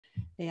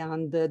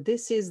And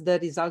this is the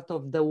result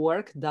of the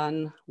work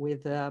done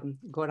with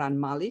Goran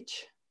Malic.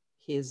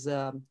 He's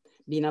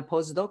been a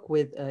postdoc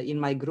in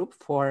my group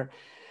for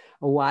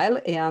a while.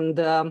 And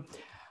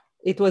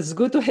it was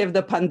good to have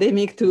the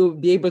pandemic to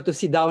be able to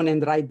sit down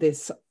and write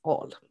this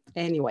all.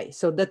 Anyway,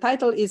 so the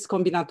title is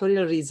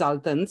Combinatorial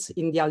Resultants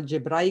in the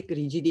Algebraic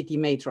Rigidity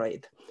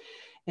Matroid.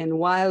 And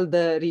while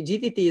the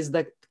rigidity is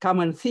the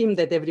common theme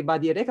that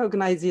everybody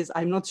recognizes,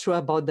 I'm not sure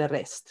about the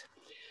rest.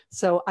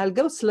 So I'll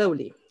go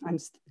slowly. I'm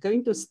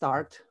going to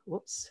start,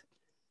 whoops.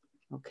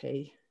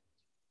 Okay,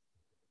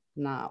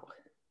 now,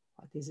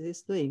 what is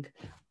this doing?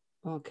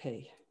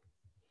 Okay,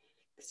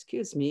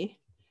 excuse me.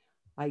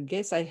 I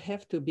guess I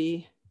have to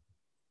be,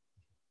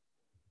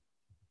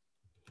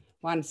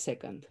 1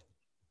 second.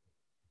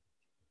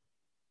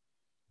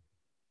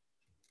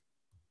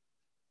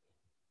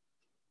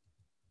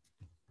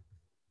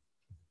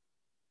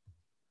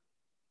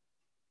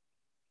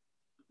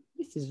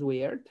 This is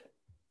weird.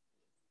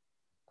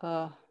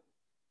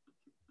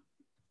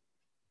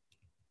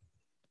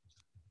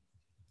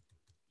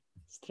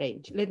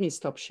 Strange. Let me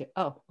stop share.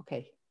 Oh,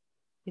 okay.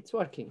 It's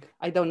working.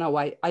 I don't know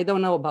why. I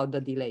don't know about the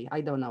delay.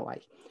 I don't know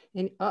why.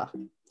 And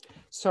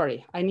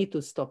sorry, I need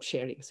to stop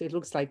sharing. So it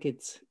looks like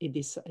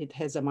it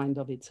has a mind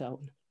of its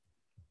own.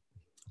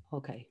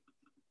 Okay.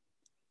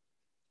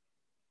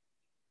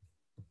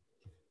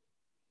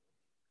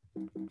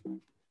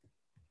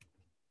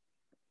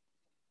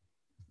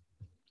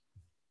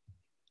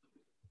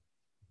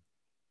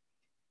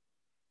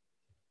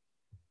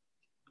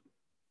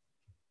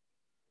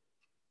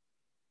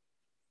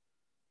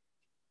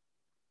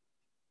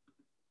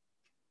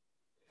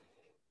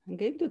 I'm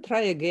going to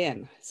try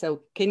again.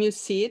 So can you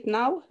see it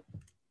now?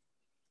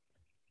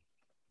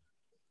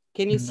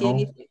 Can you see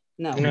anything?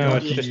 No. No,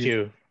 it's just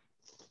you.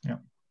 Yeah.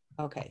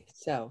 Okay,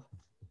 so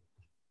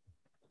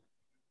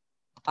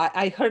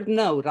I heard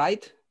no,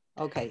 right?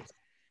 Okay.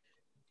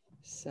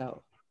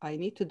 So I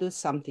need to do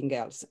something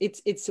else.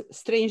 It's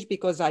strange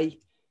because I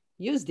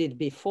used it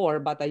before,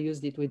 but I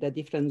used it with a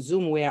different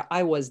Zoom where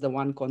I was the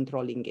one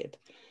controlling it.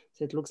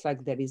 So it looks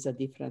like there is a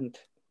different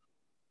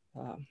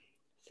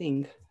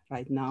thing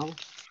right now.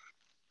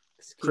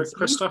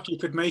 Christoph, you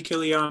could make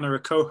Ileana a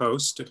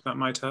co-host if that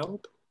might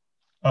help.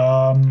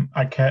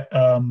 I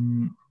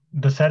can.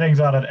 The settings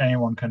are that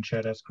anyone can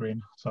share their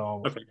screen.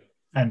 So, okay.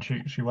 And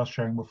she was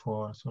sharing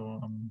before.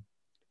 So.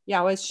 Yeah,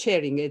 I was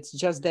sharing. It's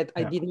just that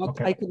I did not.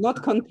 Okay. I could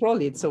not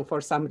control it. So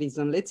for some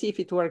reason, let's see if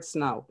it works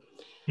now.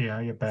 Yeah,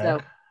 you're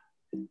back.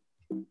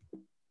 So,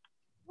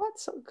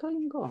 what's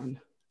going on?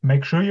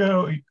 Make sure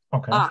you.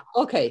 Okay.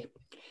 Okay.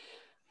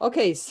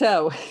 Okay.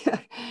 So.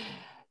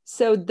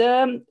 So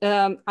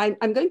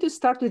I'm going to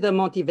start with the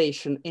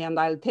motivation, and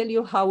I'll tell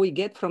you how we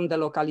get from the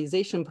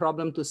localization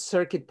problem to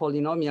circuit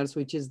polynomials,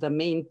 which is the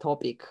main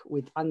topic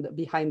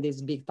behind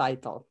this big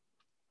title.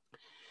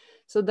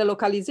 So the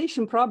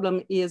localization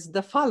problem is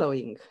the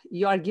following.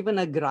 You are given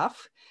a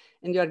graph,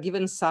 and you are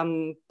given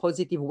some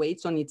positive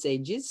weights on its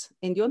edges,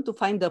 and you want to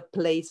find the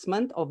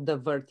placement of the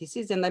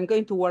vertices, and I'm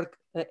going to work,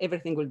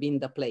 everything will be in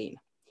the plane,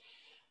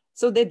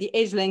 so that the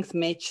edge length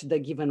match the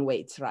given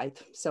weights, right?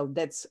 So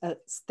that's a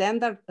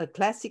standard, a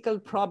classical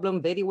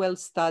problem, very well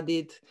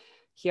studied.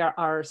 Here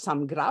are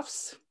some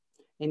graphs,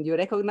 and you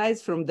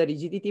recognize from the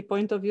rigidity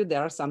point of view,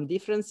 there are some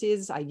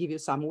differences. I give you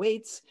some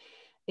weights,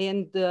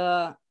 and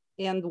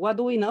what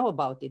do we know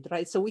about it,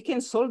 right? So we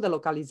can solve the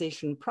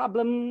localization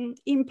problem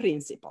in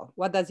principle.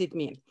 What does it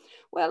mean?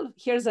 Well,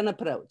 here's an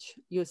approach.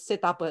 You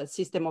set up a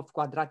system of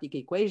quadratic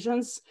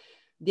equations,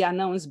 the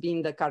unknowns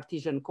being the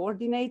Cartesian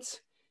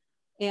coordinates,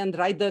 and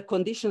write the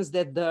conditions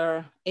that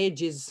the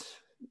edges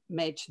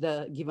match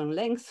the given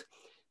length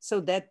so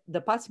that the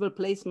possible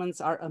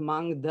placements are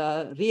among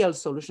the real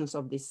solutions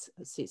of this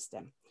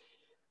system.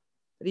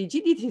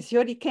 Rigidity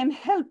theory can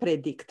help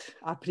predict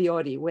a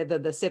priori whether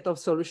the set of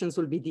solutions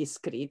will be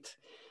discrete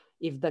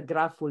if the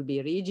graph will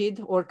be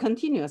rigid, or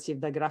continuous if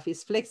the graph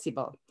is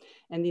flexible.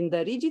 And in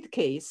the rigid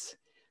case,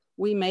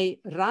 we may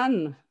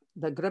run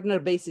the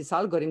Groebner Basis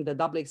algorithm, the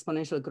double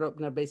exponential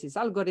Groebner Basis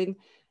algorithm,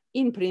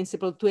 in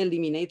principle to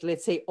eliminate,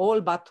 let's say, all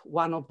but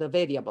one of the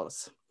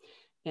variables.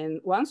 And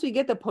once we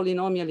get a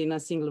polynomial in a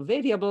single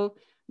variable,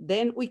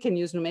 then we can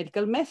use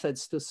numerical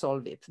methods to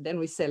solve it. Then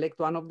we select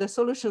one of the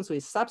solutions, we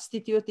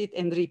substitute it,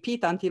 and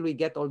repeat until we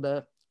get all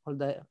the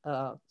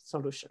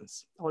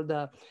solutions, all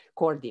the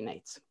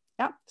coordinates.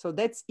 Yeah, so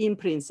that's in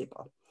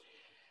principle.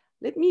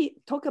 Let me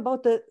talk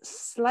about a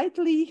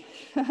slightly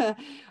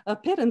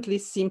apparently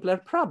simpler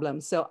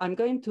problem. So I'm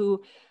going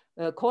to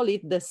call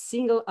it the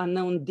single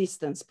unknown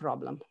distance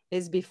problem.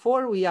 As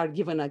before, we are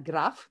given a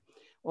graph.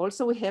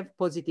 Also, we have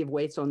positive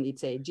weights on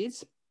its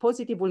edges.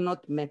 Positive will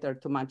not matter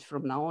too much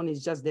from now on.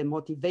 It's just the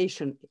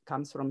motivation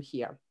comes from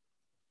here.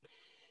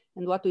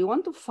 And what we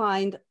want to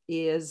find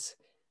is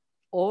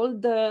all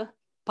the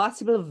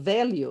possible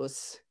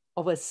values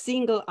of a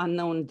single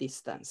unknown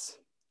distance.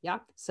 Yeah,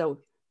 so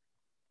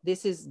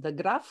this is the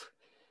graph,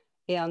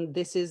 and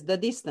this is the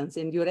distance.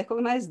 And you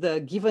recognize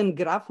the given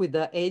graph with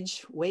the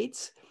edge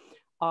weights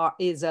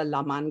is a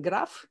Laman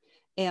graph.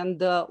 And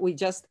we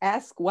just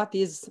ask what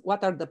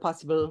are the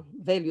possible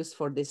values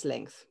for this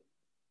length,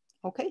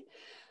 okay?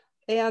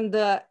 And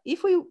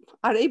if we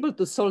are able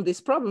to solve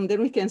this problem,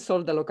 then we can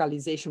solve the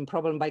localization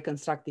problem by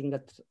constructing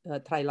a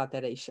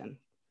trilateration.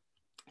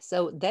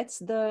 So that's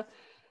the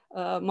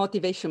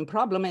motivation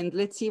problem. And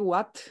let's see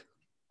what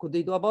could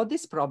we do about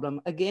this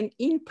problem. Again,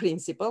 in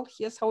principle,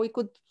 here's how we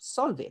could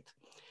solve it.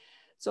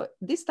 So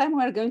this time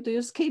we're going to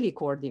use Cayley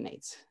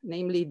coordinates,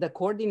 namely the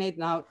coordinates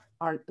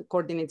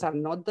are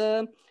not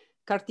the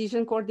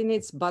Cartesian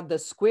coordinates, but the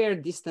square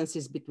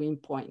distances between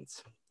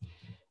points.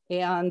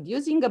 And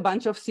using a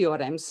bunch of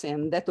theorems,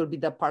 and that will be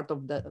the part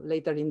of the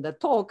later in the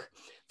talk,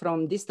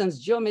 from distance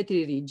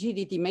geometry,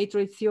 rigidity,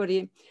 Matroid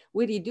theory,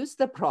 we reduce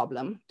the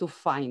problem to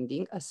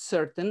finding a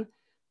certain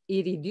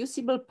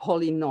irreducible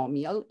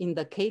polynomial in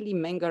the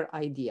Cayley-Menger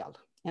ideal.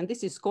 And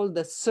this is called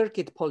the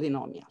circuit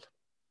polynomial.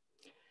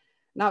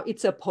 Now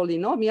it's a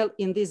polynomial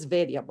in these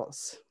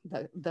variables,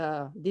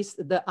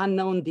 the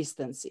unknown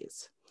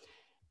distances.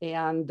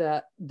 And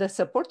the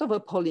support of a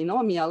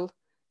polynomial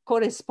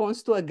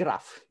corresponds to a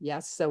graph.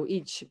 Yes, so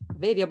each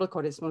variable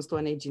corresponds to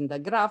an edge in the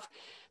graph.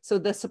 So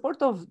the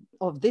support of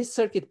this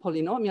circuit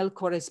polynomial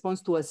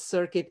corresponds to a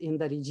circuit in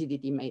the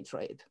rigidity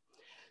matroid.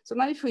 So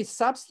now if we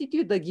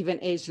substitute the given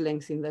edge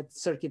length in the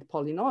circuit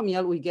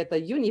polynomial, we get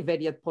a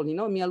univariate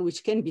polynomial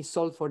which can be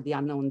solved for the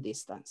unknown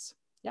distance.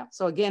 Yeah,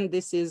 so again,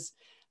 this is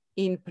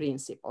in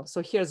principle.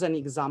 So here's an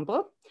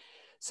example.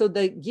 So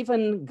the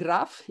given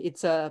graph,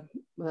 it's a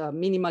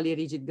minimally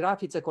rigid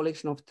graph. It's a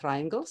collection of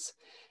triangles.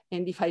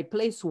 And if I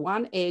place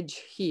one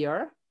edge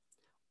here,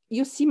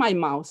 you see my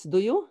mouse, do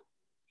you?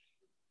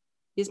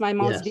 Is my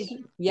mouse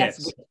visible?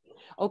 Yes. Good.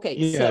 Okay,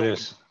 yeah, so it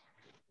is.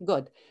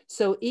 Good.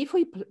 So if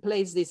we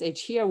place this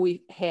edge here,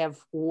 we have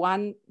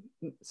one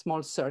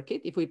small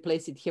circuit. If we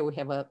place it here, we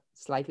have a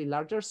slightly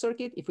larger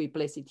circuit. If we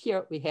place it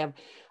here, we have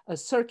a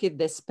circuit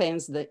that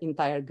spans the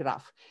entire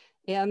graph.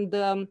 And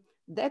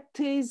that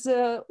is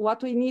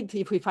what we need.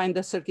 If we find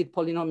the circuit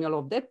polynomial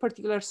of that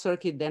particular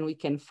circuit, then we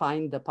can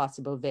find the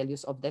possible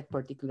values of that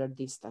particular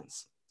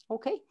distance.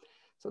 Okay,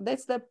 so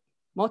that's the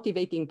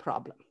motivating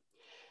problem.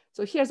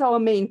 So here's our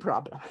main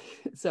problem.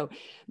 So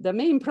the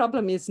main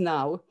problem is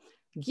now,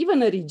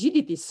 given a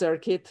rigidity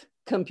circuit,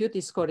 compute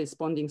its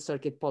corresponding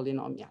circuit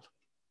polynomial.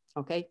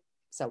 Okay,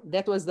 so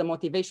that was the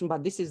motivation,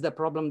 but this is the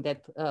problem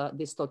that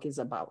this talk is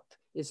about.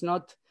 It's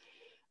not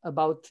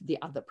about the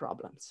other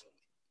problems.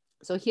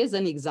 So here's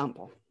an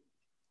example.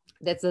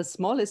 That's the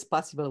smallest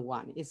possible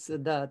one. It's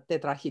the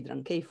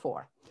tetrahedron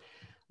K4.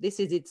 This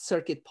is its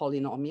circuit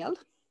polynomial.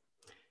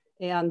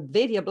 And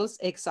variables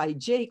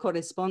xij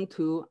correspond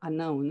to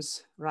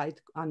unknowns, right?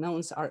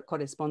 Unknowns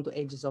correspond to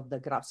edges of the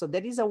graph. So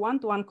there is a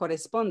one-to-one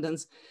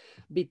correspondence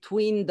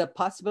between the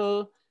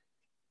possible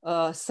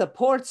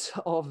supports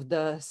of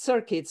the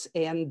circuits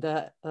and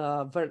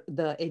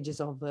the edges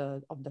of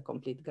the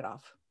complete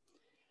graph.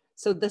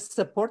 So the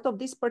support of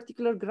this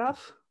particular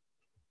graph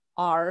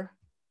are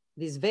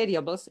these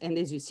variables, and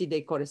as you see,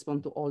 they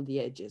correspond to all the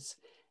edges.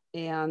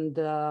 And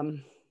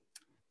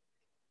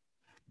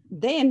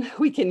then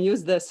we can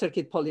use the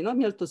circuit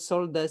polynomial to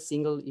solve the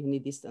single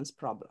unit distance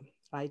problem,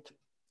 right?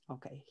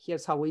 Okay,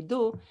 here's how we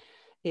do.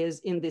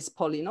 Is in this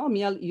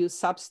polynomial, you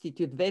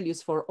substitute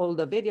values for all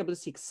the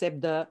variables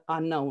except the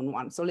unknown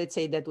one. So let's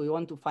say that we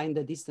want to find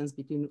the distance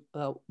between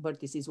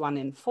vertices 1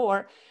 and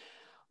 4.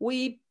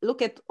 We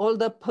look at all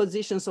the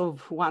positions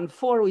of 1,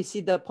 4. We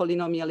see the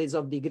polynomial is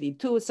of degree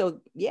 2.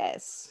 So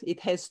yes, it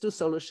has two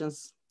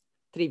solutions.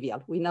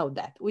 Trivial, we know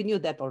that. We knew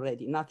that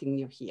already, nothing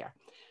new here.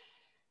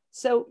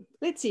 So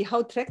let's see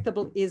how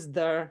tractable is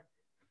the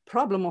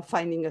problem of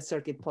finding a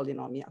circuit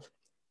polynomial.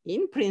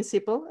 In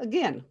principle,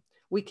 again,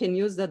 we can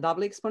use the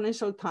double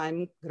exponential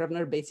time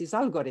Groebner Basis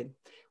algorithm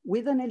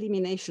with an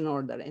elimination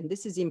order, and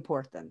this is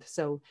important.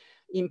 So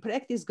in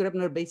practice,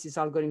 Groebner Basis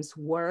algorithms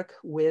work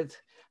with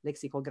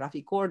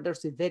lexicographic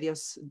orders, with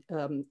various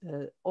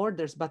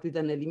orders, but with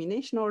an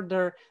elimination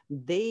order,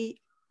 they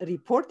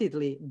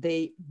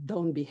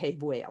don't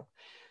behave well.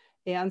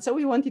 And so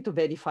we wanted to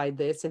verify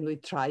this, and we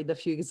tried a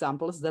few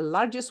examples. The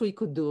largest we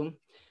could do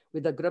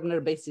with the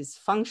Groebner Basis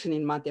function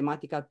in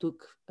Mathematica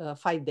took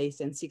 5 days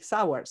and 6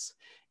 hours.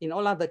 In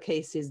all other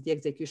cases, the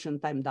execution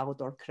timed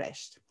out or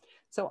crashed.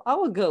 So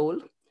our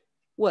goal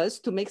was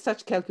to make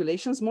such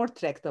calculations more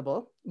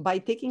tractable by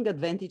taking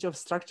advantage of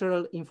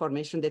structural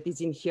information that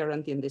is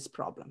inherent in this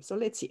problem. So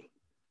let's see.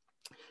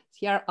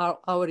 Here are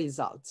our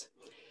results.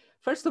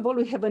 First of all,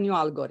 we have a new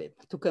algorithm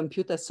to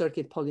compute a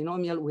circuit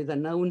polynomial with a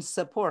known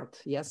support.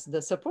 Yes,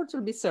 the supports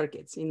will be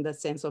circuits in the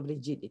sense of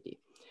rigidity.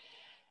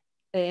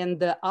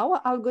 And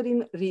our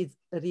algorithm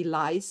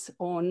relies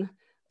on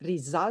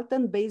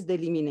resultant-based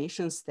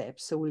elimination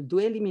steps. So we'll do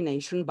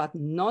elimination, but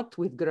not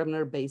with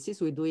Groebner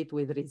Basis. We do it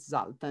with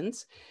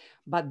resultants.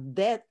 But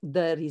that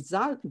the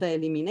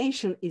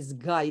elimination is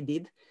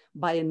guided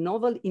by a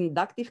novel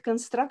inductive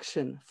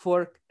construction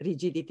for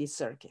rigidity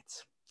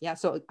circuits. Yeah,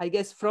 so I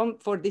guess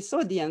for this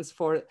audience,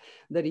 for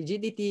the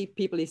rigidity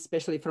people,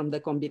 especially from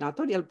the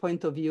combinatorial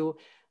point of view,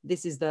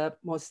 this is the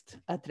most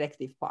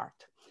attractive part.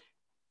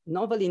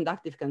 Novel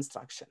inductive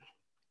construction.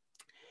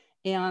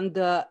 And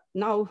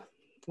now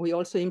we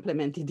also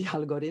implemented the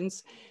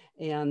algorithms,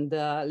 and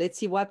let's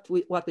see what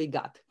we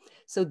got.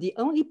 So the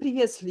only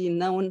previously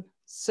known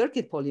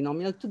circuit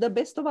polynomial, to the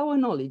best of our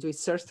knowledge, we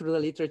searched through the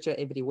literature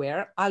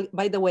everywhere.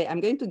 By the way, I'm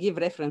going to give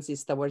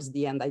references towards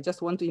the end. I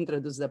just want to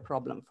introduce the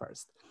problem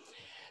first.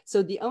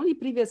 So the only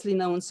previously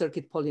known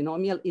circuit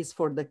polynomial is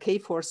for the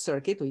K4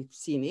 circuit. We've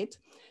seen it.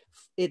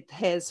 It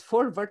has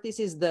 4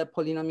 vertices. The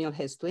polynomial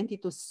has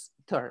 22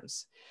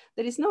 terms.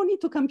 There is no need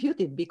to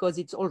compute it because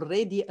it's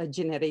already a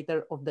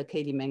generator of the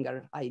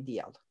Cayley-Menger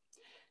ideal.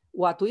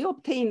 What we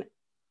obtain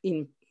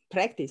in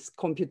practice,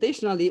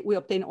 computationally, we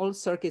obtain all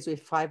circuits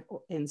with 5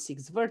 and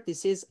 6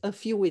 vertices, a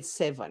few with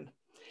 7.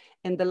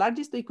 And the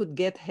largest we could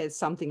get has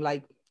something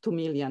like 2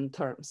 million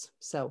terms.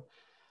 So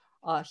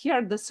here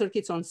are the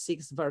circuits on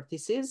 6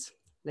 vertices.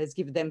 Let's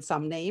give them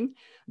some name.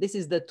 This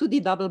is the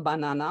 2D double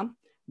banana.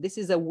 This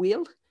is a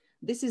wheel.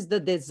 This is the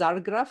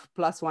Desargues graph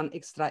plus 1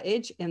 extra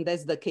edge, and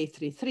that's the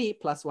K33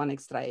 plus 1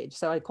 extra edge.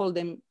 So I call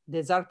them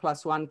Desargues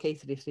plus 1,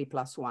 K33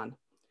 plus 1.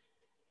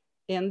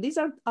 And these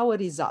are our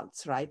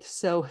results, right?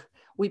 So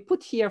we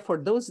put here for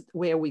those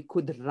where we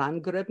could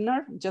run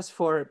Groebner, just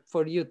for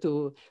you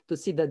to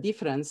see the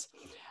difference.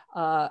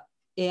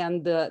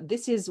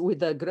 This is with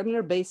the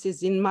Groebner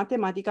Basis in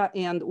Mathematica,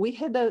 and we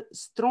had a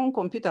strong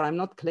computer. I'm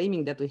not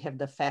claiming that we have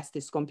the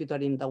fastest computer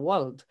in the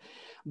world,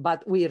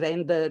 but we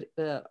ran the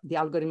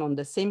algorithm on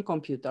the same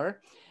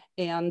computer,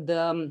 and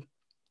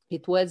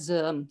it was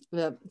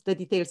the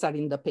details are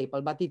in the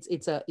paper, but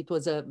it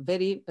was a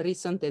very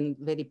recent and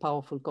very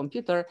powerful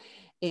computer,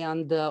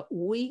 and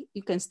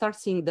you can start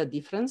seeing the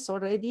difference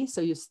already.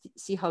 So you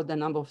see how the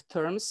number of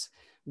terms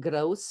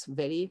grows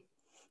very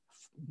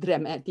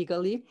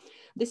dramatically.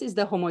 This is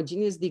the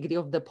homogeneous degree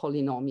of the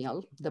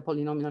polynomial. The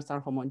polynomials are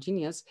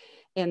homogeneous,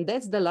 and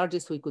that's the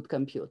largest we could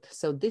compute.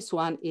 So this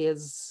one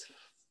is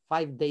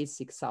 5 days,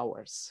 6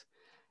 hours,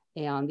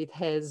 and it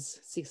has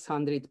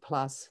 600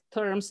 plus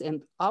terms,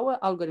 and our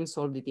algorithm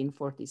solved it in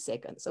 40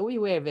 seconds. So we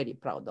were very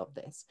proud of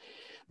this.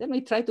 Then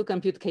we tried to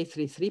compute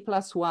K33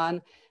 plus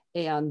 1,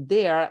 and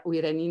there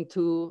we ran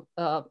into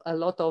a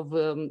lot of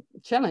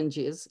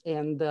challenges.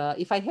 And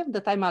if I have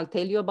the time, I'll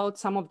tell you about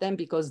some of them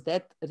because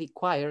that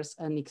requires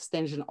an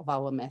extension of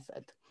our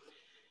method.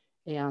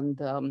 And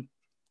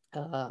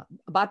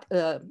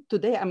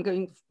today I'm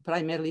going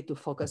primarily to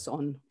focus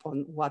on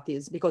what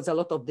is, because a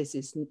lot of this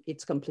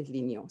it's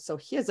completely new. So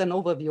here's an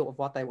overview of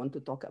what I want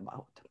to talk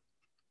about.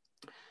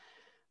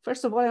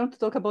 First of all, I want to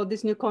talk about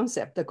this new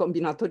concept, the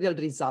combinatorial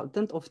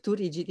resultant of 2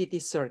 rigidity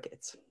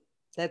circuits.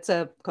 That's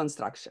a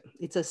construction.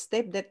 It's a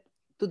step that,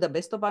 to the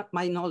best of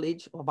my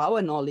knowledge, of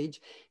our knowledge,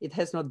 it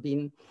has not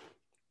been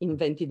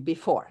invented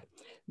before.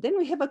 Then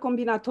we have a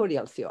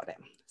combinatorial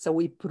theorem. So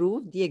we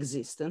prove the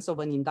existence of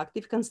an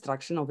inductive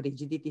construction of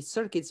rigidity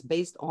circuits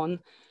based on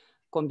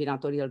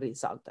combinatorial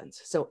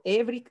resultants. So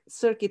every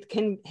circuit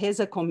has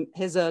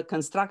a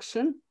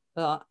construction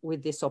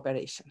with this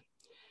operation.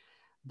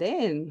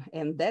 Then,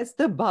 and that's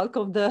the bulk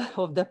of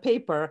the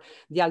paper,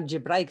 the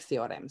algebraic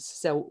theorems.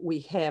 So we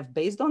have,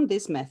 based on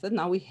this method,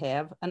 now we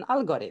have an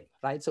algorithm,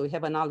 right? So we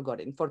have an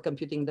algorithm for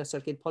computing the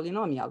circuit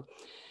polynomial.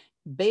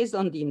 Based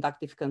on the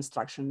inductive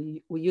construction,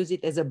 we use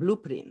it as a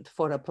blueprint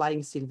for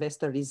applying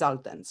Sylvester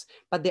resultants.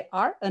 But there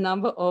are a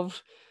number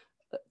of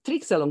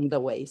tricks along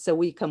the way. So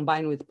we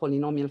combine with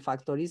polynomial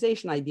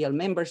factorization, ideal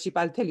membership.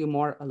 I'll tell you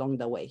more along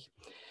the way.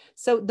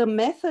 So the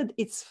method,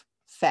 it's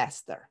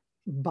faster,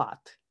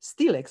 but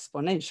still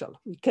exponential.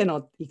 We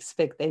cannot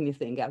expect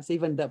anything else.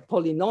 Even the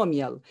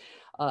polynomial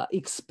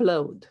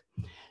explode.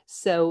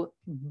 So,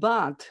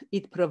 but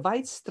it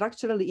provides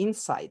structural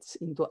insights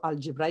into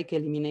algebraic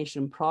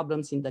elimination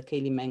problems in the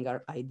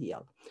Cayley-Menger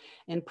ideal.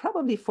 And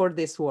probably for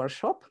this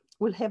workshop,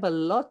 we'll have a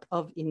lot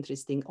of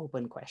interesting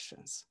open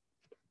questions.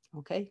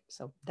 Okay,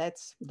 so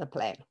that's the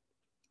plan.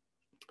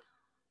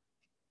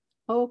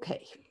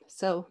 Okay,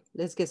 so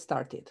let's get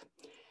started.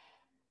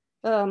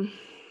 There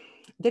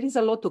is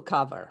a lot to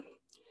cover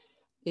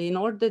in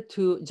order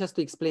to just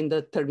to explain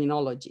the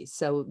terminology.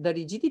 So the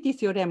rigidity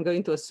theory, I'm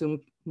going to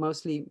assume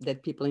mostly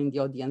that people in the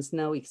audience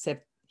know,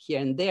 except here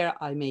and there,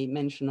 I may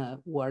mention a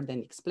word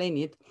and explain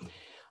it.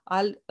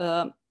 I'll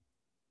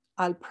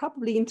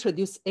probably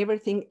introduce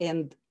everything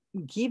and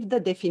give the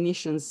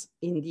definitions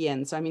in the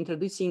end. So I'm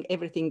introducing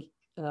everything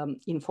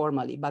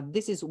informally, but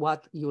this is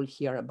what you'll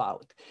hear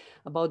about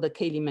the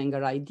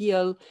Cayley-Menger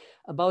ideal,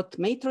 about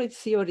Matroid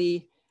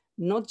theory,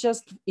 not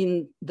just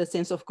in the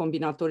sense of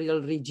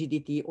combinatorial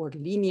rigidity or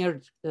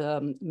linear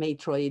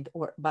matroid,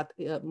 but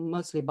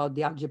mostly about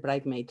the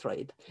algebraic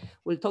matroid.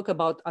 We'll talk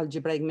about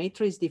algebraic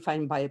matroids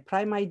defined by a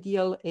prime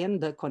ideal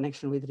and the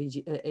connection with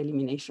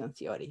elimination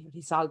theory,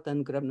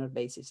 resultant, Groebner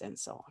basis, and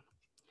so on.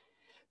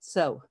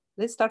 So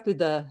let's start with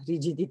the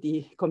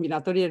rigidity,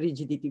 combinatorial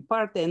rigidity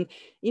part, and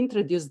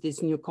introduce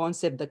this new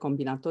concept, the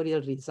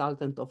combinatorial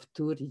resultant of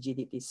 2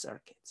 rigidity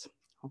circuits,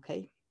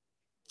 okay?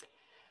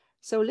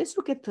 So let's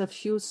look at a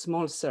few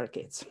small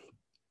circuits.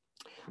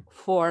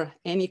 For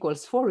n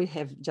equals 4, we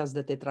have just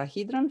the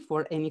tetrahedron.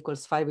 For n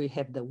equals 5, we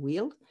have the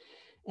wheel.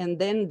 And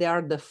then there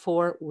are the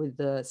 4 with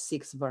the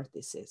 6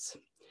 vertices.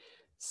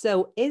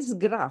 So as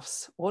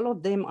graphs, all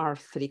of them are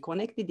three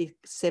connected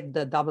except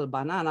the double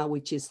banana,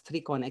 which is three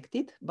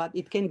connected, but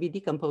it can be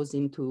decomposed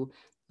into,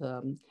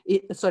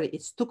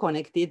 it's two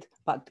connected,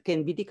 but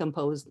can be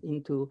decomposed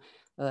into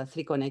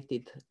three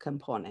connected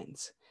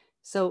components.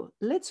 So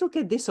let's look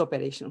at this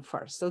operation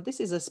first. So this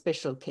is a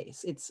special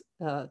case. It's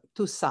the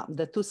two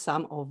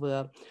sum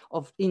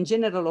of in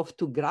general of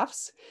two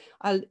graphs.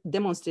 I'll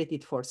demonstrate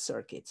it for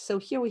circuits. So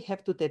here we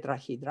have two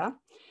tetrahedra.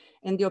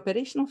 And the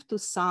operation of two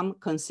sum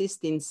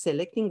consists in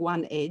selecting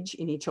one edge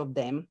in each of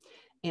them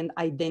and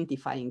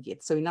identifying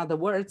it. So in other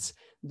words,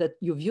 that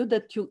you view the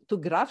two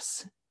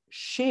graphs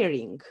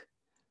sharing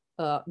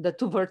the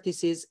two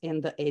vertices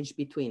and the edge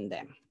between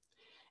them.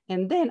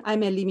 And then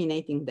I'm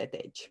eliminating that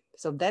edge.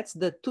 So that's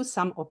the two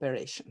sum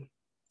operation,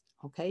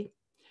 okay?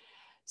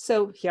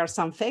 So here are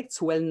some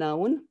facts well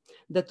known.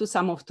 The two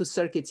sum of two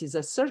circuits is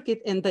a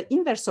circuit, and the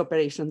inverse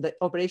operation, the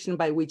operation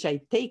by which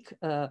I take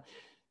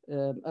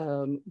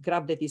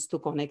graph that is two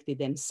connected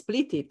and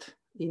split it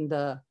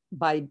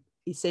by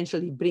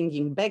essentially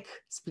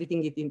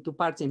splitting it into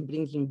parts and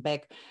bringing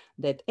back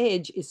that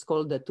edge is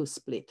called the two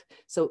split.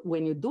 So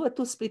when you do a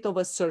two split of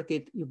a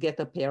circuit, you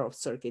get a pair of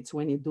circuits.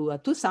 When you do a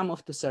two sum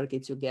of two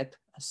circuits, you get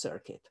a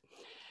circuit.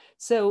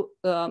 So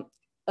a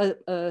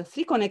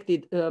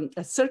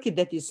circuit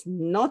that is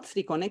not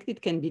three connected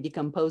can be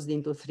decomposed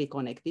into three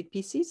connected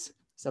pieces.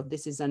 So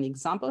this is an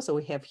example. So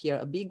we have here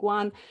a big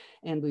one,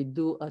 and we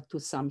do a two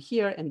sum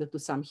here and the two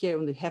sum here,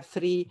 and we have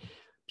three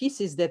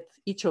pieces that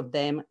each of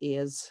them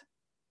is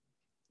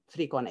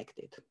three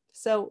connected.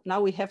 So now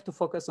we have to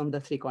focus on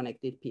the three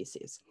connected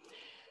pieces.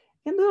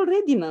 And we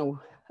already know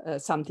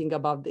something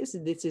about this.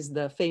 This is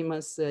the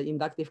famous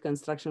inductive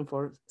construction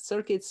for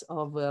circuits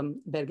of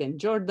Berg and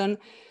Jordan.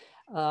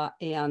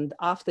 And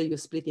after you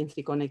split in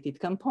three connected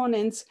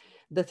components,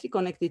 the three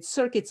connected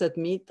circuits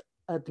admit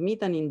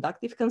an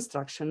inductive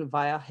construction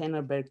via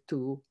Heisenberg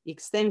 2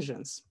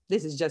 extensions.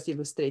 This is just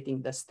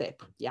illustrating the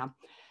step, yeah.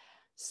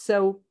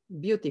 So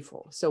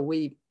beautiful. So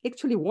we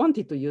actually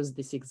wanted to use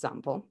this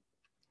example.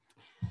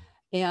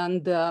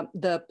 And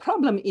the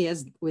problem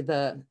is with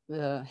the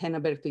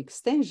Heisenberg 2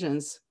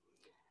 extensions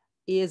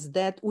is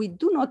that we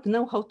do not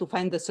know how to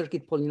find the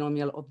circuit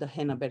polynomial of the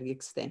Heisenberg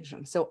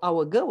extension. So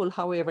our goal,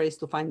 however, is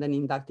to find an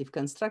inductive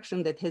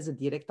construction that has a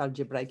direct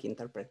algebraic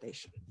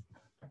interpretation,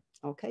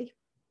 okay?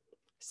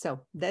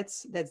 So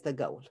that's the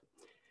goal.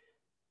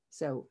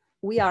 So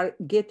we are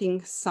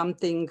getting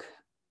something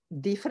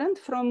different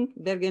from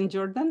Berg and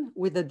Jordan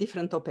with a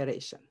different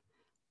operation.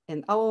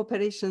 And our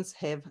operations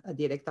have a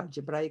direct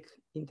algebraic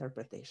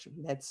interpretation.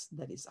 That's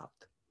the result.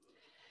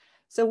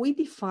 So we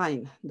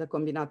define the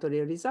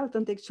combinatorial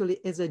resultant actually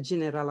as a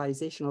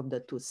generalization of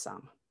the two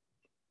sum.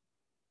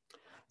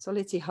 So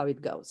let's see how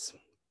it goes.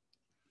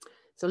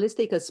 So let's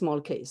take a small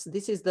case.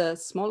 This is the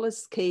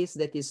smallest case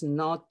that is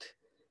not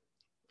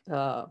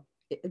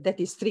that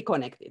is three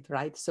connected,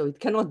 right? So it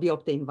cannot be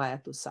obtained via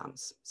two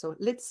sums. So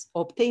let's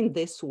obtain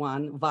this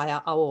one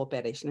via our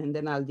operation, and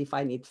then I'll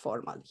define it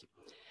formally.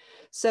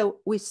 So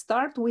we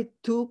start with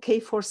two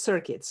K4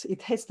 circuits.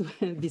 It has to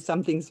be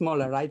something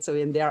smaller, right? So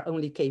and there are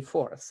only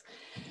K4s.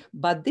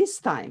 But this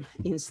time,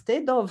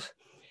 instead of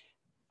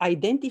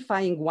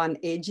identifying one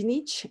edge in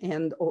each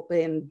and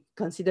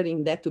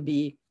considering that to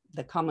be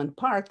the common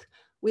part,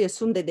 we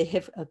assume that they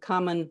have a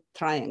common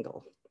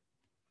triangle.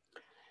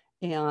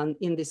 And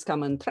in this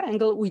common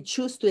triangle, we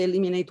choose to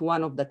eliminate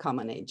one of the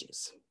common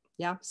edges.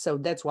 Yeah, so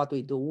that's what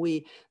we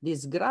do.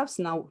 These graphs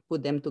now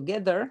put them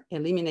together,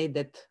 eliminate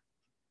that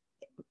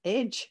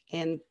edge,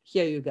 and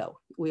here you go.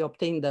 We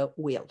obtain the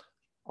wheel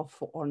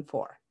on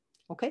 4,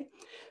 okay?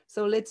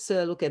 So let's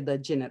look at the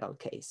general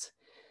case.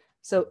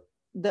 So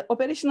the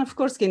operation, of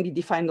course, can be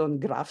defined on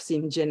graphs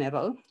in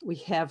general. We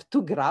have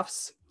two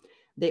graphs.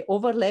 They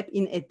overlap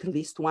in at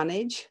least one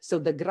edge. So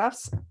the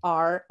graphs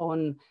are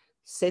on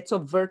sets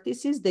of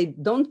vertices. They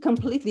don't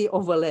completely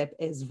overlap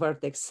as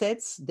vertex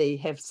sets. They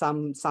have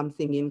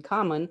something in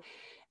common.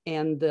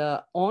 And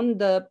on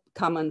the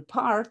common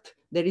part,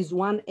 there is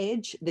one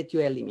edge that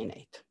you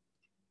eliminate.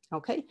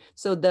 Okay,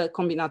 so the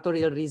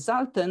combinatorial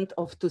resultant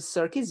of two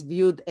circuits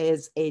viewed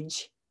as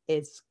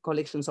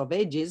collections of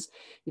edges,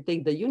 you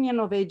take the union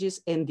of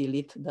edges and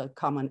delete the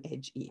common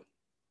edge E.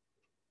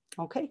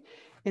 Okay,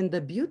 and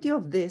the beauty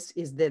of this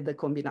is that the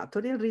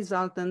combinatorial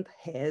resultant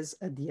has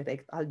a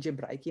direct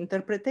algebraic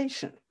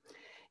interpretation.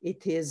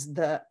 It is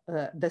the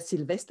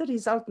Sylvester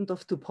resultant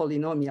of two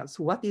polynomials.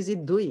 What is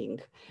it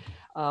doing?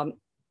 I'm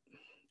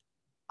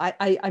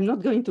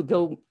not going to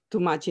go too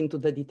much into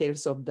the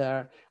details of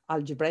the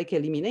algebraic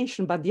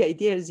elimination, but the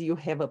idea is you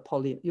have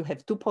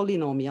two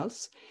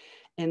polynomials,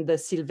 and the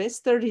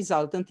Sylvester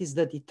resultant is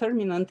the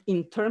determinant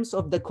in terms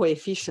of the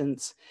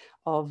coefficients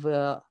of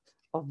the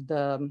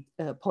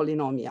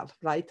polynomial,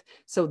 right?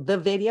 So the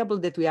variable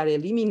that we are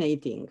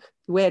eliminating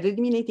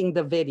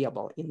the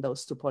variable in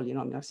those two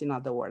polynomials, in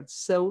other words.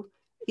 So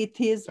it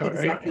is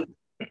exactly.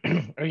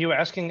 Are you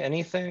asking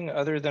anything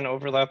other than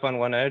overlap on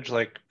one edge?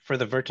 Like for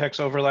the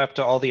vertex overlap,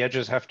 do all the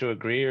edges have to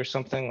agree or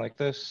something like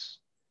this?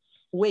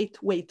 wait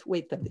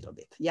a little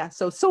bit. Yeah,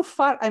 so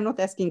far I'm not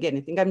asking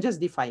anything, I'm just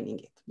defining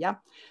it. Yeah,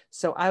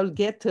 so I'll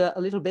get a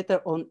little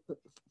better on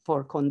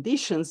for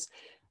conditions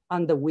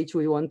under which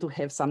we want to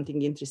have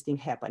something interesting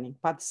happening.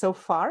 But so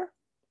far,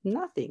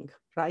 nothing,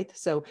 right?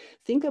 So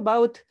think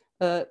about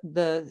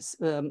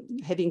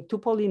having two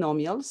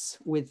polynomials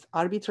with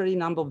arbitrary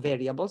number of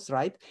variables,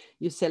 right?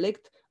 You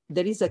select,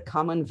 there is a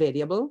common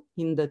variable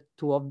in the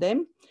two of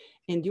them,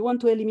 and you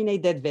want to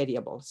eliminate that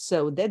variable.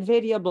 So that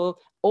variable,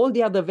 all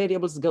the other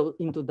variables go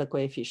into the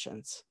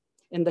coefficients,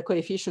 and the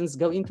coefficients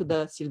go into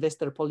the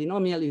Sylvester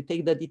polynomial. You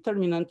take the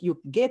determinant,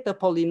 you get a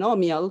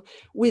polynomial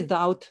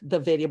without the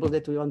variable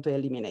that we want to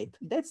eliminate.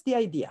 That's the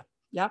idea,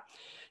 yeah?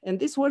 And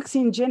this works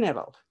in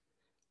general,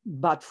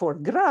 but for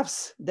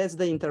graphs, that's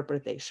the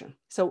interpretation.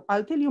 So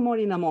I'll tell you more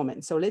in a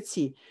moment. So let's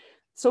see.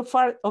 So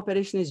far,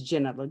 operation is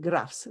general,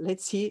 graphs.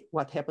 Let's see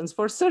what happens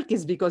for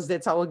circuits, because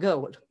that's our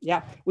goal.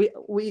 Yeah,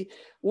 we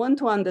want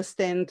to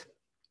understand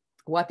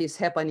what is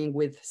happening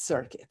with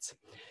circuits.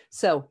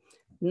 So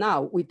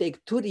now we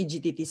take two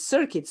rigidity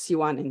circuits,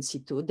 C1 and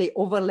C2. They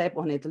overlap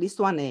on at least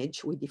one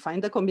edge. We define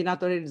the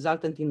combinatorial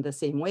resultant in the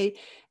same way.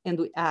 And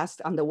we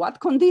asked under what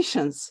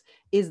conditions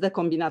is the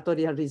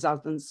combinatorial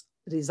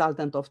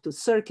resultant of two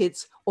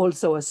circuits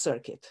also a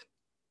circuit?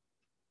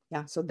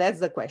 Yeah, so that's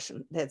the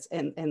question.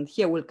 And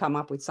here we'll come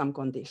up with some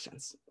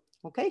conditions,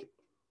 okay?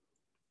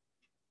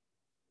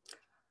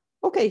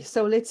 Okay,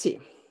 so let's see.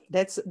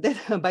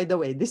 By the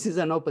way, this is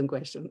an open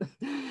question.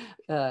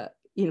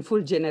 In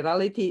full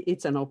generality,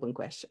 it's an open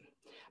question.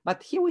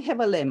 But here we have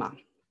a lemma.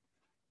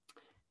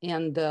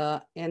 And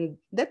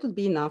that would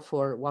be enough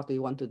for what we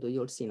want to do.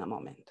 You'll see in a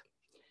moment.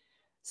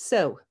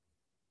 So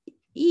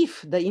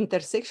if the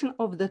intersection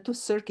of the two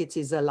circuits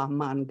is a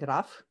Laman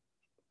graph,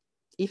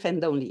 if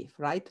and only if,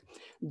 right?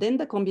 Then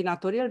the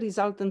combinatorial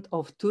resultant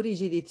of two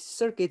rigidity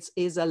circuits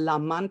is a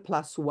Laman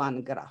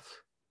 +1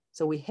 graph.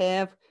 So we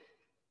have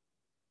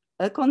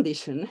a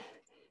condition,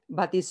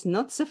 but it's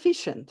not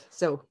sufficient.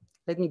 So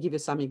let me give you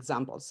some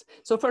examples.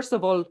 So first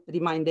of all,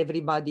 remind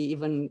everybody,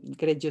 even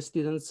graduate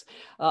students,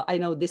 I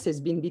know this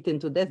has been beaten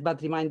to death,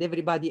 but remind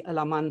everybody a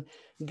Laman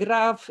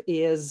graph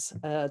is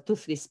a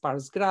 2-3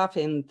 sparse graph,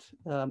 and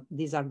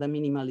these are the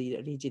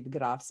minimally rigid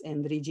graphs,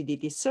 and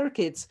rigidity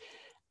circuits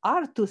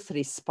are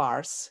 2-3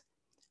 sparse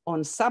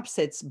on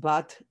subsets,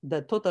 but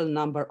the total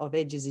number of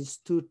edges is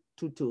 2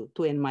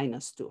 n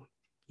minus 2.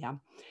 Yeah,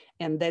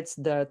 and that's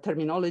the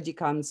terminology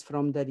comes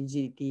from the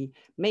rigidity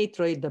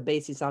matroid. The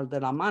basis are the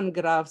Laman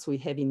graphs. We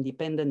have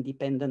independent,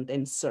 dependent,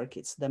 and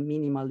circuits, the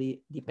minimally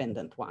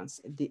dependent ones,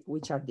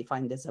 which are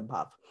defined as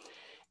above.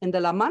 And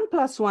the Laman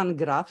 +1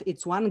 graph,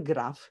 it's one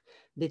graph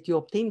that you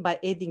obtain by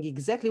adding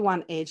exactly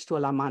one edge to a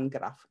Laman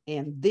graph.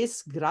 And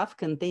this graph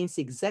contains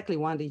exactly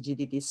one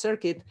rigidity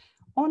circuit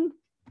on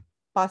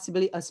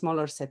possibly a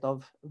smaller set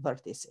of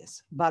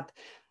vertices. But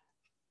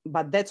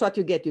that's what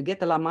you get. You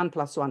get a Laman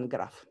 +1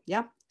 graph.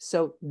 Yeah.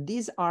 So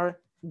this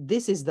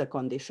is the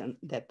condition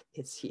that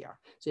is here.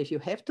 So if you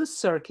have two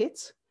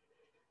circuits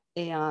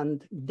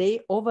and they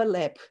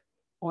overlap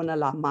on a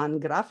Laman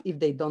graph, if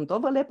they don't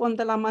overlap on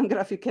the Laman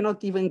graph, you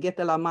cannot even get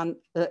a Laman.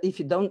 If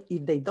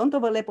they don't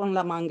overlap on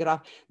Laman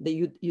graph,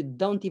 you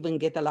don't even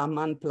get a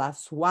Laman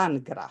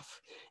 +1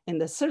 graph.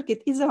 And the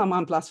circuit is a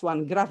Laman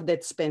 +1 graph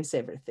that spans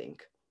everything.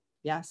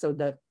 Yeah. So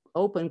the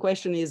open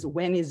question is,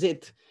 when is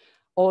it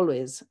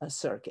always a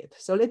circuit?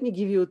 So let me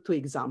give you two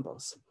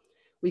examples.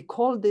 We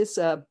call this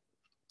a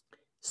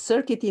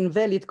circuit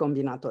invalid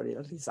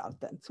combinatorial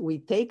resultant. We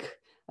take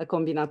a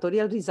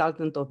combinatorial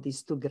resultant of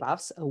these two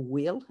graphs, a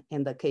wheel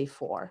and a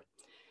K4,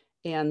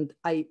 and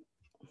I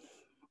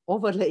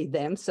overlay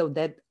them so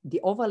that the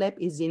overlap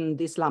is in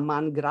this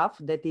Laman graph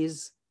that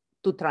is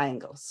two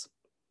triangles.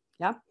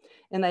 Yeah,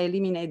 and I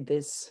eliminate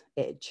this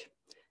edge,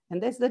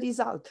 and that's the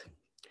result.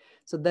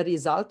 So the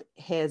result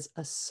has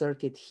a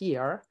circuit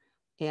here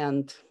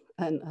and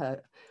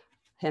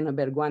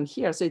Henneberg one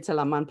here. So it's a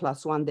Laman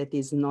 +1 that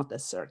is not a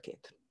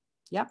circuit.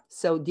 Yeah,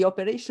 so the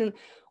operation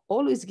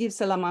always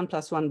gives a Laman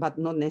 +1, but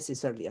not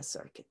necessarily a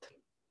circuit.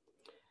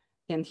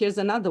 And here's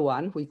another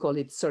one. We call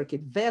it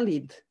circuit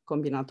valid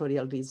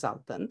combinatorial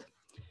resultant.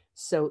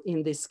 So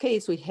in this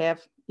case, we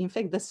have, in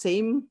fact, the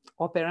same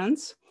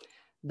operands,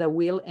 the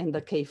wheel and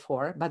the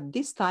K4, but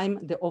this time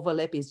the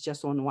overlap is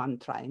just on one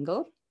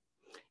triangle.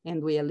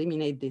 And we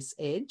eliminate this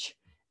edge,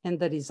 and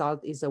the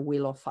result is a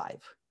wheel of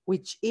 5,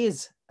 which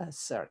is a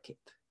circuit.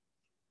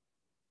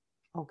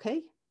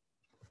 Okay,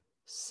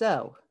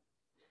 so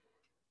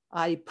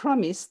I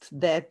promised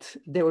that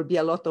there will be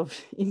a lot of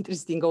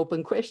interesting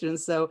open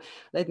questions. So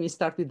let me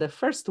start with the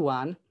first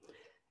one.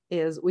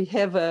 Is we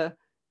have a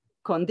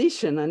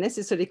condition, a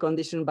necessary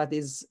condition, but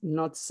is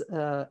not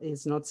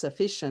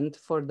sufficient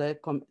for the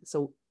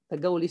so the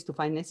goal is to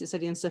find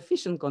necessary and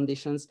sufficient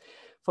conditions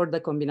for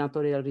the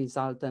combinatorial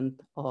resultant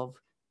of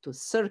two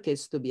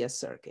circuits to be a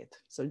circuit.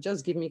 So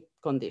just give me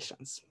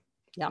conditions.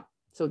 Yeah,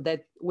 so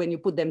that when you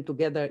put them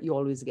together, you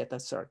always get a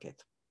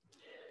circuit.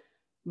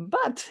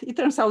 But it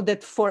turns out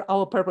that for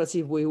our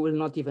purposes, we will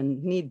not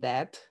even need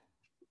that.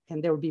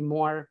 And there will be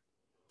more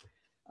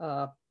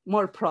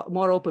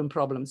more open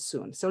problems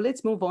soon. So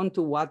let's move on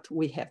to what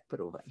we have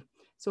proven.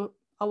 So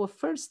our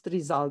first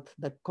result,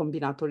 the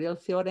combinatorial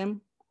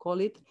theorem, call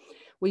it,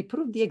 we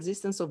proved the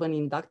existence of an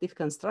inductive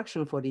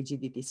construction for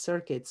rigidity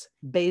circuits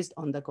based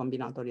on the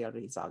combinatorial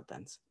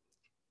resultants.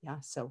 Yeah,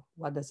 so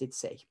what does it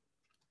say?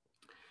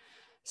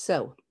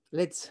 So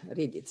let's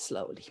read it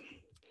slowly.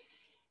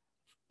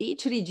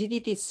 Each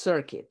rigidity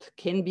circuit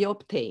can be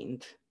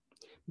obtained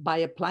by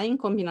applying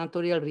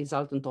combinatorial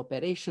resultant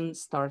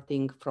operations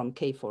starting from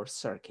K4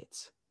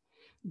 circuits.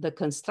 The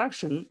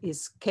construction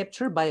is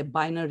captured by a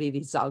binary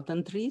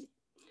resultant tree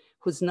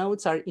whose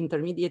nodes are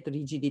intermediate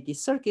rigidity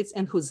circuits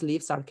and whose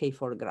leaves are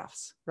K4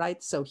 graphs,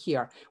 right? So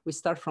here we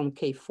start from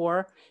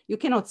K4. You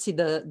cannot see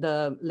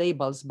the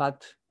labels,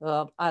 but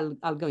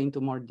I'll go into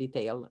more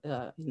detail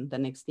in the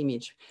next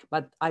image.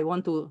 But I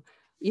want to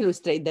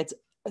illustrate that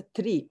a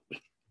tree,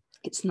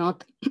 it's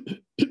not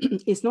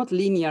it's not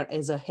linear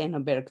as a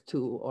Henneberg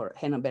 2 or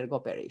Henneberg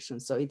operation.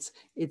 So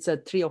it's a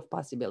tree of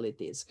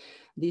possibilities.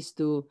 These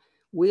two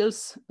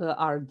wheels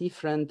are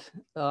different.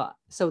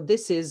 So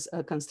this is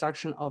a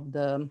construction of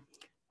the,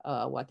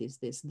 what is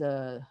this?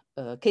 The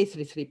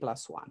K33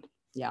 plus 1,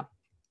 yeah.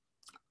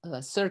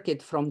 A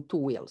circuit from 2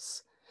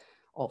 wheels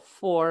of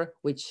 4,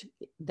 which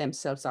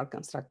themselves are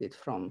constructed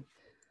from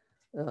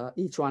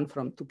each one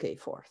from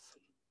 2K4.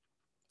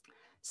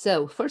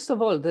 So first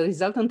of all, the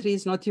resultant tree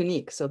is not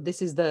unique. So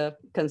this is the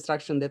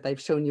construction that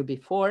I've shown you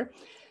before.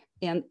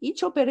 And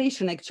each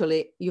operation,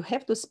 actually, you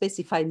have to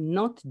specify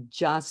not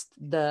just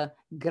the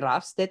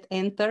graphs that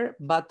enter,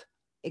 but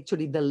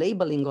actually the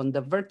labeling on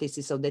the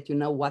vertices so that you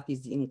know what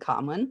is in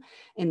common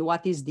and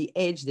what is the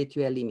edge that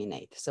you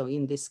eliminate. So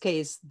in this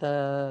case,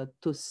 the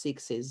 2,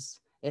 6 is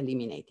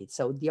eliminated.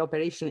 So the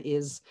operation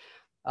is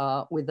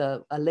with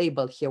a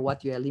label here,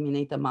 what you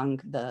eliminate among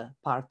the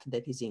part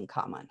that is in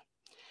common.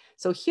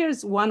 So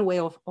here's one way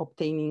of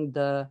obtaining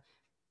the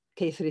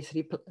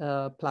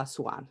K33 plus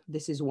 1.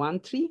 This is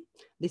one tree.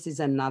 This is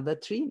another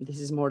tree.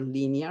 This is more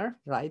linear,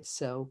 right?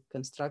 So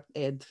construct,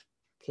 add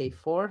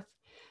K4.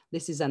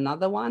 This is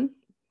another one,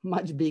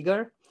 much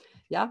bigger.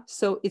 Yeah,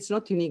 so it's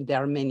not unique.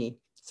 There are many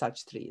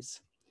such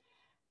trees.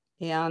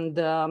 And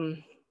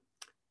I'm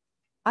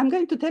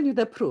going to tell you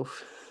the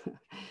proof.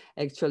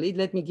 Actually,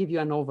 let me give you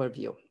an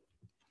overview.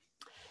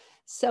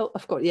 So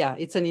of course, yeah,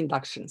 it's an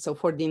induction. So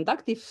for the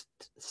inductive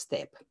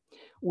step,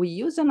 we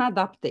use an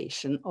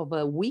adaptation of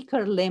a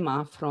weaker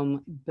lemma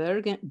from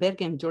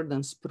Berg and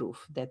Jordan's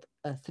proof that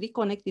a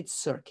three-connected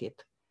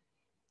circuit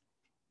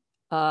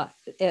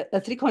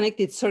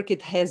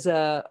has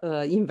a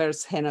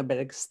inverse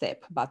Henneberg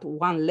step, but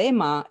one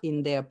lemma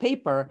in their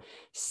paper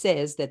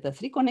says that a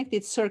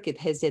three-connected circuit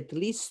has at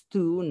least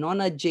 2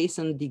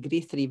 non-adjacent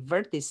degree 3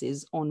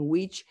 vertices on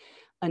which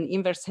an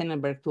inverse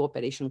Henneberg 2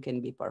 operation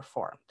can be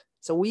performed.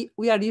 So we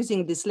are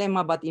using this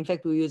lemma, but in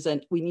fact we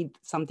need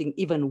something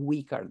even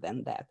weaker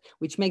than that,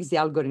 which makes the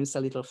algorithms a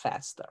little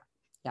faster.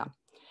 Yeah.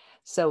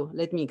 So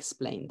let me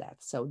explain that.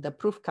 So the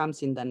proof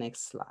comes in the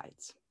next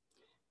slides.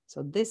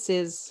 So this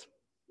is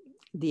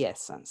the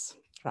essence,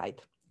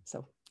 right?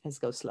 So let's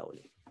go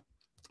slowly.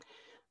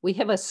 We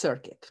have a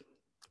circuit,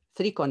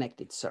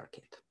 3-connected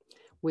circuit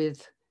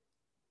with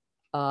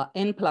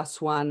n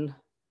plus 1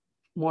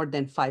 more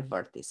than 5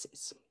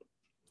 vertices.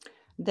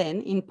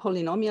 Then in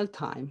polynomial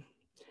time,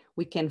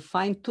 we can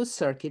find 2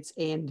 circuits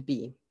A and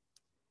B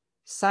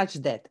such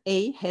that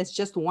A has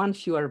just 1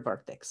 fewer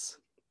vertex.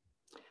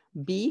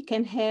 B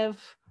can have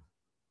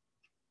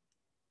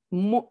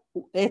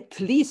at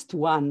least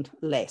 1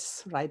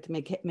 less, right?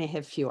 May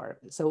have fewer.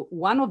 So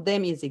one of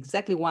them is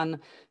exactly 1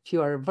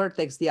 fewer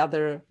vertex, the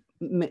other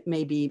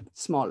may be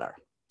smaller.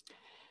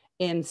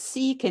 And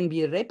C can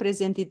be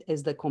represented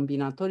as the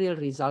combinatorial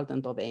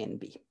resultant of A and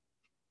B.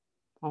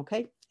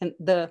 Okay, and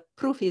the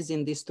proof is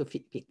in these 2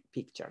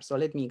 pictures. So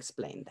let me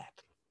explain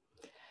that.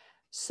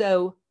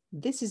 So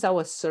this is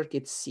our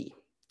circuit C.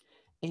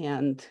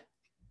 And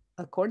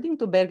according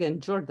to Berg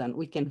and Jordan,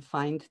 we can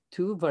find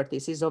 2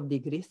 vertices of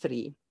degree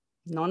 3,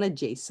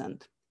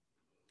 non-adjacent,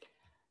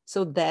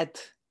 so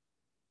that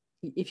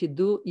if you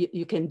do,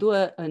 you can do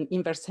an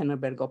inverse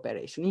Henneberg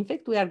operation. In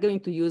fact, we are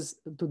going to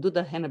do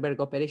the Henneberg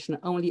operation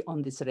only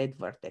on this red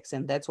vertex,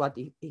 and that's what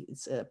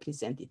is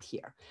presented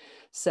here.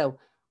 So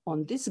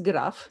on this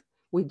graph,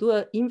 we do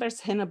an inverse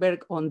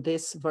Henneberg on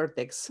this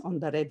vertex, on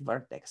the red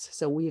vertex.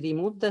 So we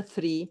remove the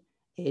 3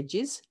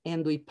 edges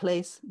and we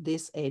place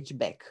this edge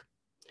back.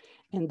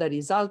 And the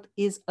result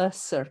is a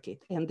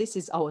circuit. And this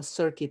is our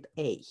circuit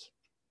A.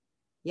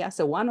 Yeah,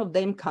 so one of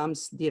them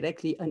comes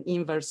directly an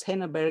inverse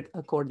Henneberg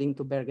according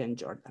to Berg and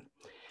Jordan.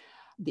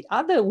 The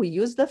other, we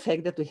use the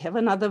fact that we have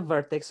another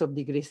vertex of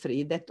degree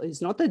 3 that is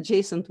not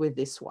adjacent with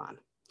this one.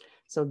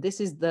 So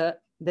this is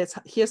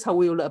here's how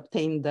we will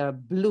obtain the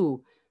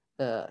blue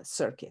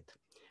circuit.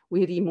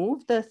 We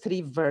remove the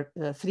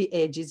 3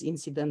 edges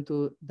incident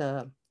to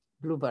the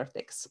blue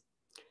vertex.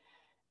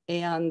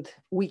 And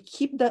we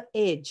keep the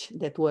edge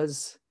that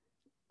was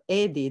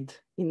added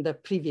in the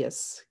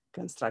previous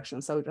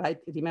construction. So right,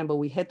 remember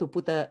we had to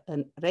put a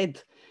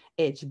red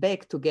edge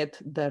back to get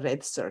the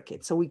red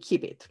circuit. So we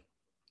keep it.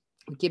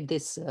 keep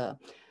this, okay,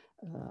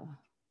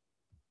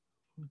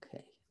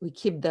 we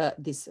keep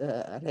this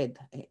red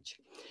edge.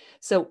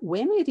 So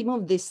when we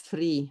remove these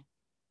 3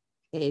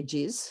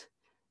 edges,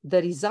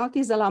 the result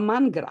is a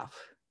Laman graph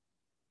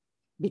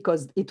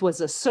because it was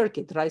a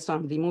circuit, right? So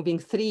I'm removing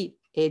 3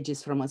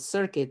 edges from a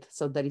circuit.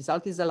 So the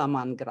result is a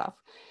Laman graph.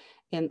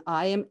 And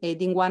I am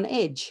adding 1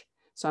 edge.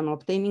 So I'm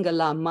obtaining a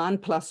Laman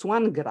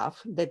 +1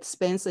 graph that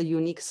spans a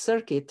unique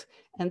circuit,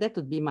 and that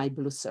would be my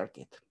blue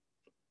circuit.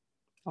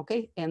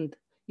 Okay, and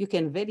you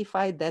can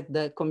verify that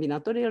the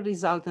combinatorial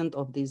resultant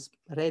of this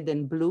red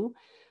and blue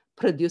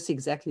produce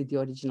exactly the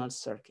original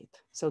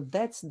circuit. So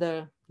that's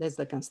the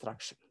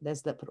construction,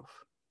 that's the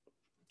proof.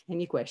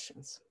 Any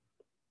questions?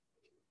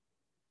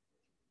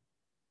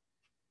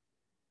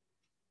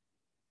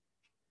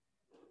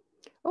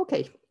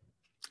 Okay,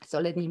 so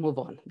let me move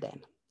on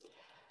then.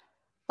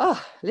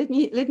 Let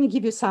me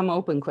give you some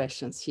open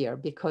questions here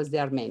because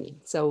there are many.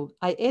 So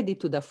I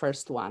added to the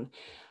first one.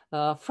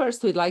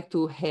 First, we'd like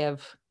to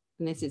have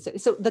necessary.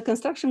 So the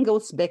construction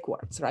goes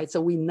backwards, right?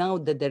 So we know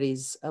that there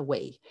is a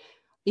way.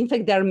 In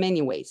fact, there are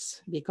many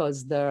ways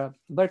because the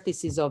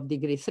vertices of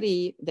degree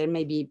 3, there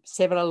may be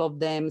several of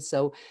them.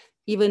 So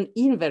even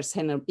inverse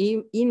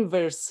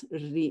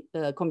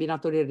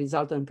combinatorial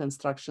resultant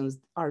constructions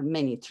are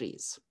many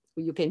trees.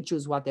 You can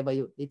choose whatever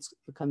it's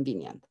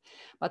convenient.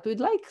 But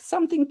we'd like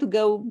something to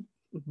go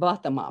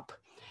bottom up.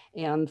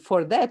 And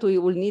for that, we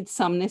will need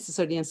some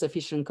necessary and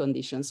sufficient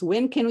conditions.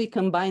 When can we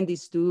combine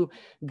these 2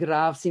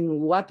 graphs? In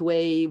what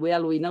way?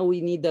 Well, we know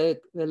we need a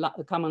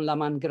common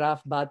Laman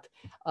graph, but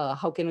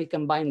how can we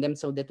combine them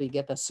so that we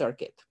get a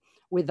circuit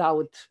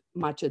without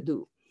much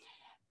ado?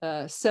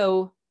 That's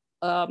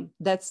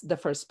the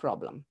first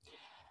problem.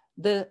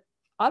 The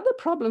other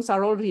problems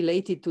are all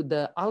related to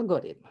the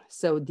algorithm.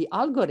 So the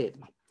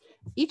algorithm,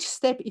 each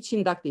step, each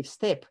inductive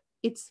step,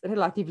 it's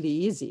relatively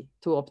easy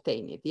to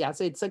obtain it. Yeah,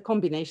 so it's a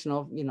combination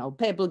of, you know,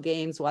 pebble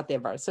games,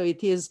 whatever. So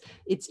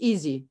it's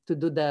easy to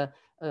do the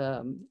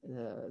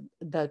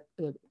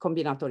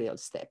combinatorial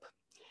step.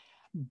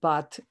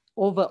 But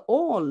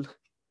overall,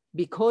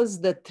 because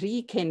the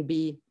tree can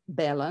be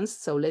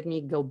balanced, so let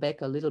me go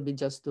back a little bit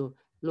just to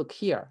look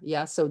here.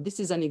 Yeah, so this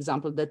is an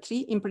example. The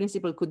tree in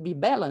principle could be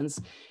balanced.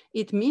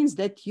 It means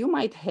that you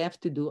might have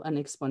to do an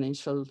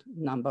exponential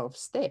number of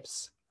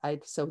steps.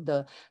 Right? So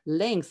the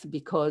length,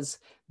 because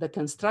the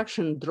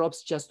construction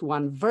drops just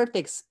 1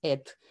 vertex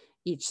at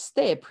each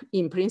step,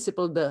 in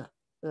principle, the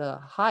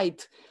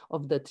height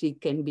of the tree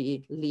can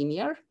be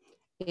linear.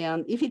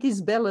 And if it is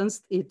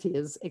balanced, it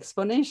is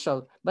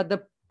exponential. But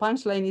the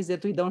punchline is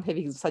that we don't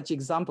have such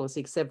examples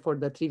except for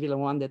the trivial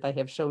one that I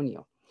have shown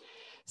you.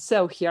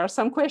 So here are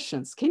some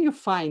questions. Can you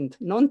find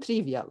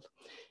non-trivial,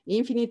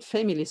 infinite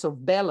families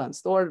of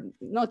balanced or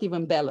not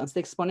even balanced,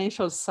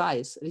 exponential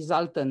size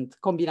resultant,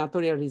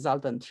 combinatorial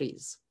resultant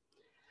trees?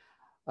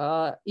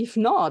 If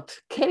not,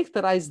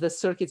 characterize the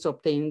circuits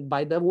obtained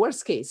by the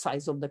worst case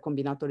size of the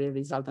combinatorial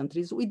resultant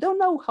trees. We don't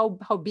know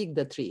how big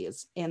the tree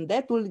is, and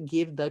that will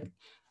give the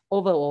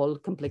overall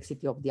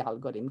complexity of the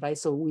algorithm, right?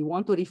 So we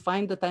want to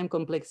refine the time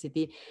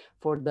complexity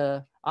for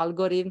the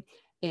algorithm,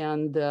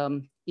 and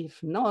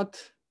if not,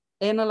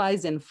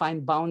 analyze and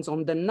find bounds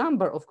on the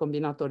number of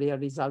combinatorial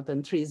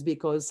resultant trees,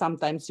 because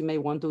sometimes you may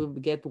want to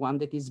get one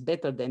that is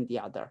better than the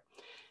other.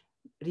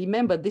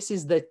 Remember, this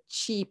is the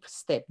cheap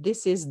step.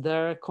 This is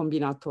the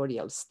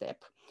combinatorial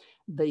step.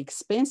 The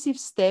expensive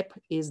step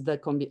is the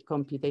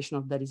computation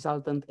of the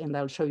resultant, and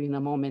I'll show you in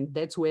a moment.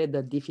 That's where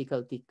the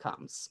difficulty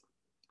comes.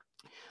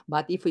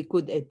 But if we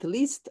could at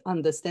least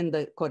understand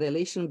the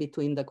correlation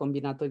between the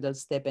combinatorial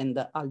step and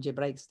the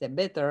algebraic step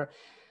better,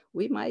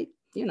 we might,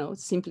 you know,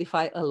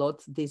 simplify a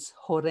lot these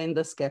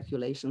horrendous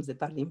calculations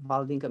that are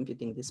involved in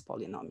computing these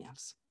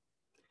polynomials.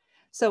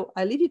 So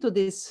I leave you to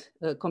these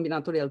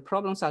combinatorial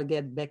problems. I'll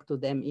get back to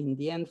them in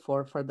the end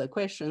for further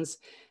questions.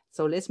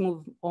 So let's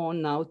move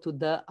on now to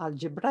the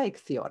algebraic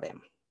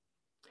theorem.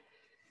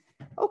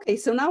 Okay,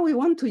 so now we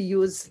want to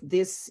use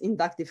this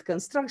inductive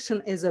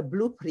construction as a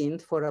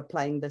blueprint for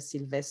applying the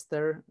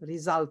Sylvester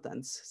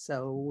resultants.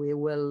 So we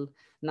will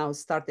now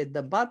start at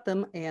the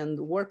bottom and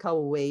work our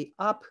way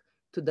up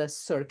to the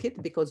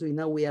circuit, because we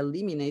know we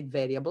eliminate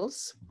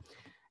variables,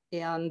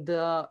 and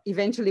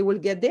eventually we'll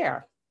get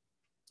there.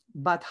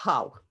 But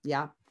how?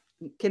 Yeah,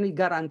 can we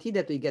guarantee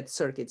that we get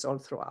circuits all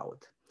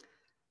throughout?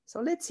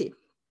 So let's see.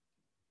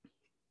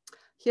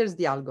 Here's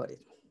the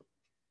algorithm.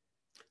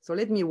 So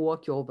let me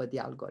walk you over the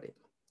algorithm.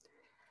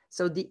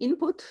 So the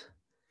input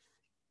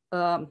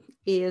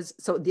is,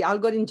 so the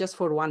algorithm just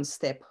for one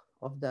step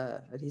of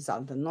the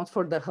resultant, not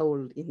for the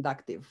whole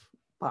inductive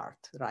part,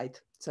 right?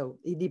 So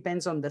it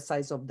depends on the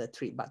size of the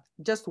tree, but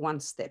just one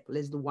step.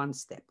 Let's do one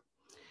step.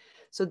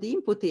 So the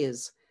input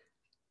is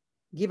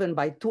given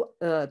by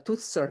two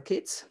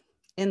circuits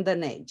and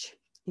an edge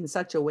in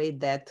such a way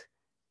that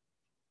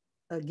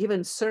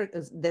given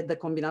that the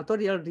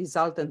combinatorial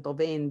resultant of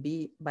A and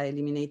B by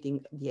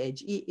eliminating the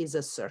edge E is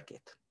a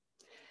circuit.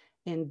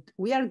 And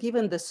we are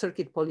given the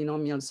circuit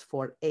polynomials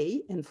for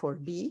A and for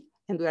B,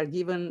 and we are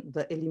given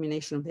the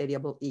elimination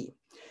variable E.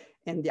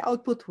 And the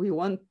output, we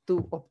want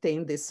to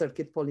obtain this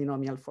circuit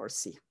polynomial for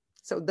C.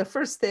 So the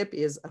first step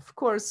is, of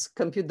course,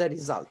 compute the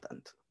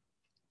resultant.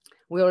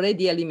 We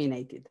already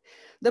eliminated.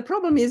 The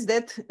problem is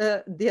that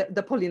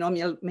the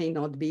polynomial may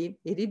not be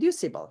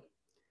irreducible.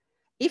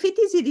 If it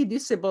is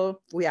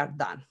irreducible, we are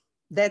done.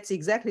 That's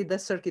exactly the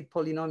circuit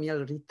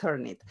polynomial,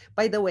 return it.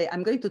 By the way,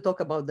 I'm going to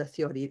talk about the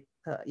theory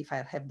if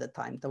I have the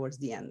time towards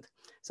the end.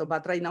 So,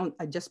 but right now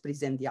I just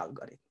present the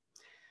algorithm.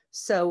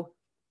 So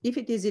if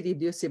it is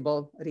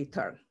irreducible,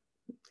 return.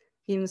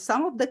 In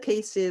some of the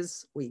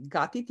cases, we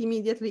got it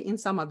immediately. In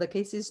some other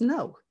cases,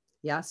 no.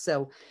 Yeah,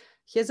 so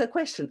here's a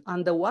question.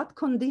 Under what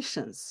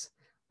conditions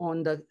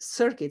on the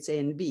circuits A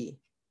and B,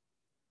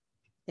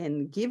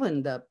 and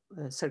given the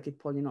circuit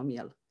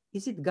polynomial,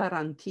 is it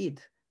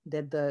guaranteed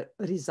that the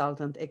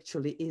resultant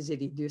actually is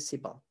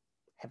irreducible?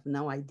 Have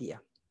no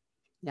idea.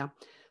 Yeah,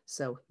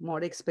 so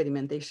more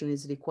experimentation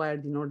is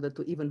required in order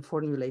to even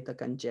formulate a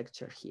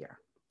conjecture here.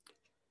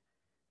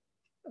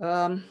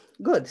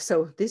 Good,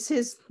 so this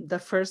is the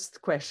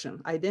first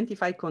question.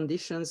 Identify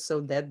conditions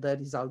so that the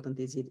resultant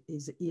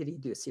is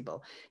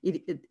irreducible.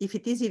 If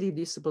it is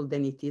irreducible,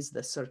 then it is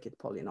the circuit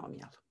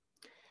polynomial.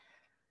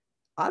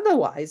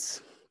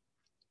 Otherwise,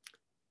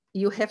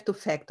 you have to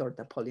factor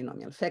the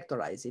polynomial,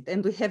 factorize it.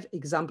 And we have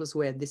examples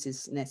where this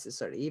is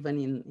necessary, even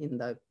in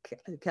the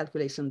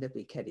calculation that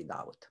we carried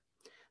out.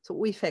 So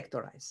we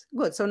factorize.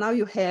 Good, so now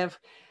you have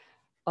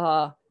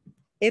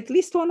at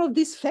least one of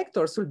these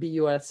factors will be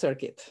your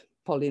circuit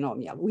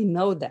polynomial. We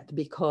know that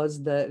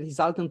because the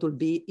resultant will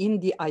be in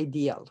the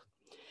ideal.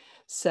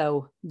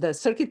 So the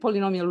circuit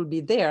polynomial will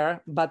be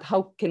there, but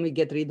how can we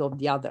get rid of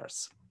the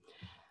others?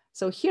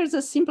 So here's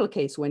a simple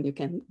case when you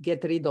can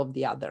get rid of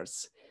the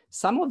others.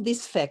 Some of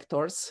these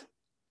factors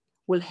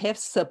will have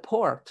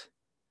support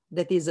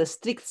that is a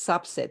strict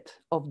subset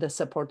of the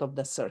support of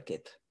the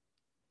circuit.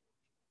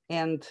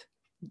 And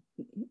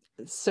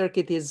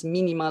circuit is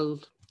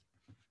minimal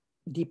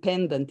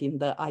dependent in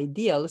the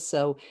ideal.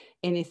 So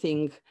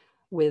anything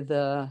with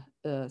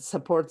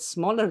support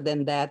smaller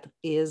than that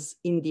is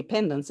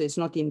independent. So it's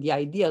not in the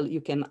ideal,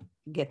 you can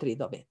get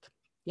rid of it.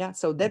 Yeah,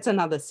 so that's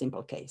another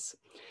simple case.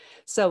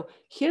 So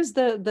here's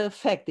the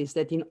fact is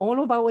that in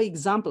all of our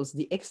examples,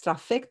 the extra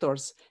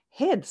factors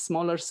had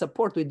smaller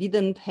support. We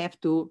didn't have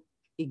to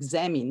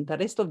examine. The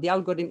rest of the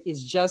algorithm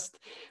is just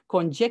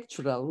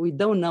conjectural. We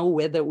don't know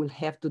whether we'll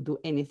have to do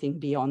anything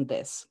beyond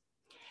this.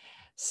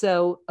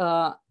 So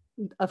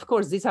of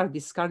course, these are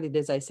discarded,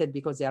 as I said,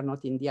 because they are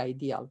not in the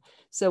ideal.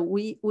 So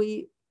we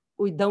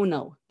don't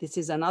know. This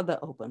is another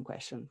open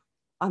question.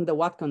 Under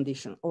what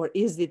condition, or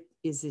is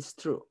this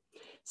true?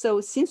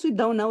 So since we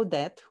don't know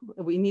that,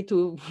 we need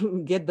to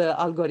get the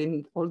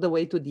algorithm all the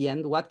way to the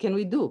end. What can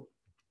we do?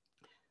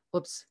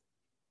 Oops.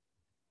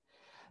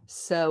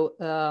 So,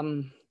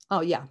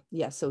 oh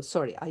yeah, so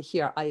sorry,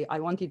 I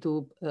wanted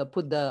to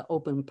put the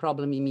open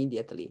problem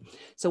immediately.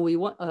 So we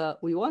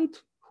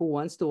want who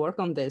wants to work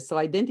on this. So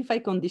identify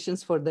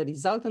conditions for the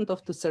resultant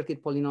of two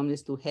circuit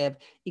polynomials to have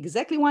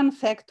exactly one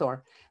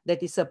factor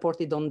that is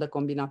supported on the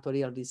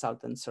combinatorial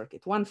resultant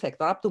circuit. One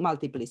factor up to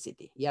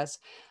multiplicity, yes,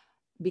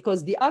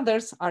 because the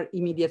others are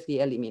immediately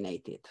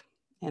eliminated.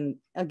 And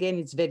again,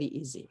 it's very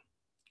easy.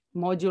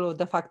 Modulo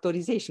the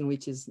factorization,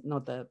 which is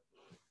not a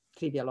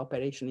trivial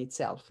operation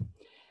itself.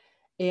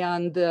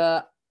 And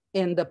the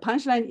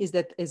punchline is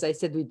that, as I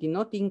said, we did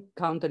not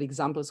encounter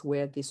examples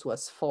where this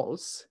was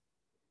false.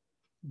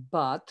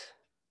 But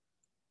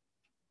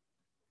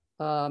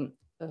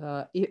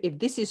if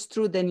this is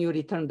true, then you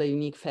return the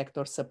unique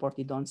factor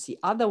supported on C.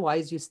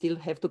 Otherwise, you still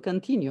have to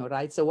continue,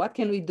 right? So what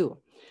can we do?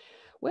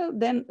 Well,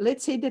 then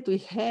let's say that we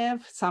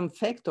have some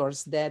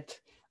factors that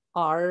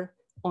are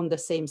on the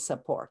same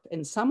support.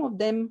 And some of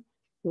them,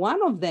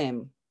 one of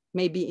them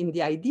may be in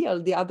the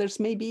ideal, the others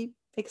may be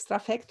extra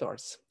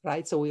factors,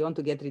 right? So we want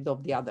to get rid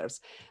of the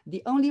others.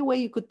 The only way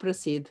you could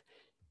proceed,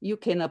 you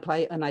can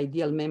apply an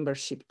ideal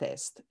membership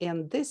test.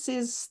 And this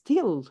is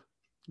still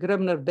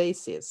Groebner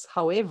basis.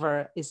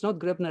 However, it's not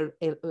Groebner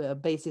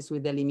basis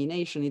with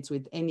elimination, it's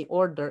with any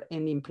order,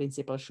 and in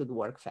principle should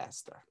work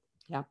faster.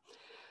 Yeah.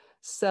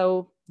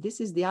 So this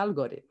is the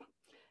algorithm.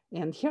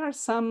 And here are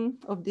some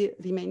of the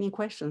remaining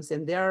questions,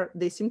 and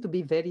they seem to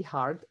be very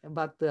hard,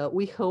 but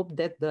we hope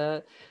that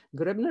the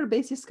Groebner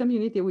basis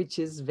community, which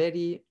is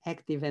very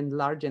active and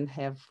large and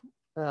have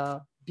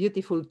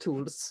beautiful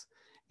tools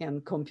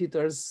and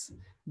computers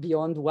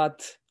beyond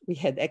what we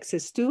had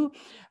access to,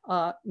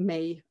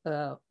 may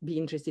be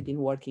interested in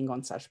working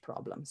on such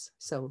problems.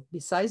 So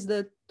besides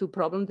the two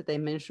problems that I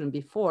mentioned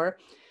before,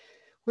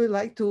 we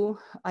like to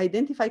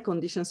identify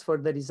conditions for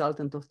the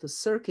resultant of the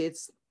circuit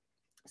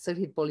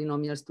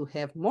polynomials to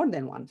have more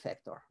than one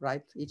factor,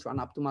 right? Each one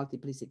up to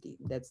multiplicity.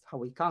 That's how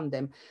we count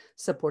them,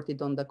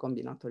 supported on the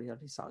combinatorial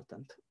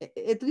resultant.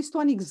 At least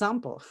one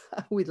example.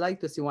 We'd like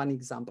to see one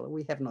example.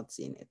 We have not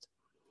seen it.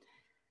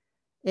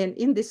 And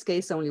in this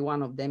case, only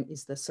one of them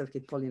is the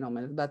circuit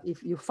polynomial. But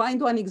if you find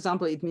one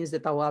example, it means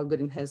that our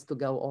algorithm has to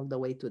go all the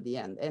way to the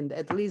end. And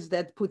at least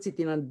that puts it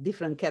in a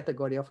different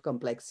category of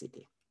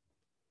complexity.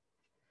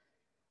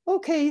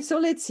 Okay, so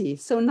let's see.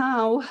 So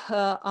now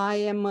I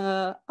am,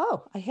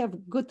 oh, I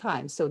have good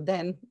time. So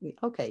then,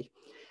 okay.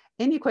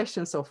 Any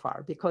questions so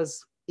far?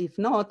 Because if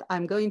not,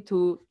 I'm going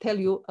to tell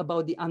you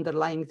about the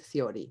underlying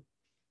theory.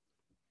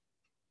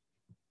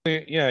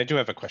 Yeah, I do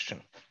have a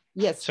question.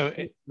 Yes. So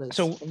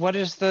what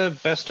is the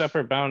best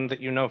upper bound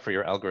that you know for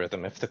your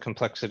algorithm? If the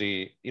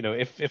complexity,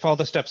 if all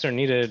the steps are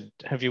needed,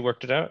 have you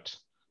worked it out?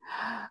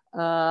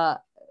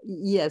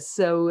 Yes,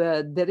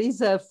 so there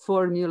is a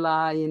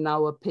formula in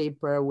our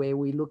paper where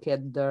we look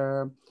at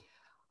the,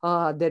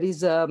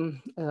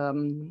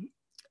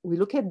 we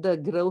look at the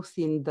growth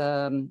in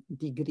the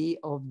degree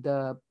of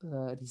the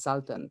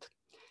resultant.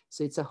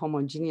 So it's a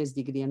homogeneous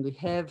degree, and we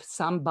have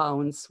some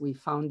bounds we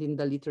found in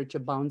the literature,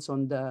 bounds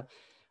on the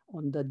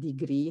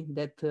degree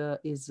that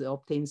is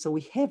obtained. So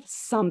we have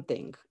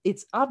something.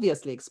 It's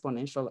obviously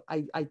exponential.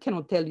 I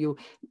cannot tell you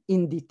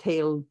in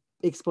detail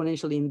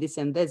exponentially in this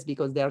and this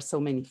because there are so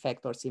many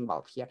factors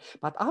involved here.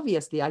 But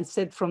obviously, I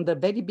said from the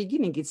very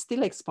beginning, it's still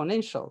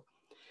exponential,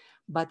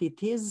 but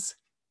it is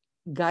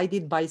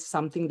guided by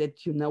something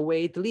that you know where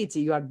it leads.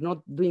 You are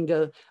not doing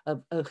a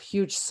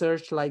huge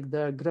search like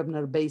the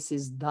Groebner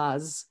Basis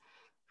does,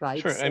 right?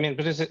 Sure, So, I mean,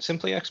 but is it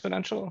simply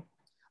exponential?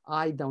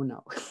 I don't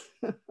know.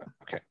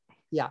 Okay.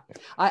 Yeah,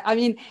 I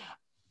mean,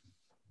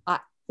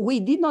 we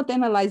did not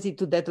analyze it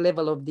to that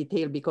level of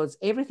detail because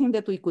everything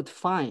that we could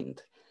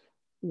find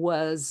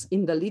was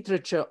in the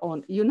literature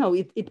on,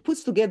 it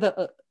puts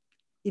together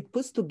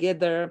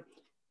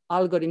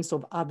algorithms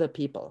of other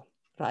people,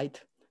 right?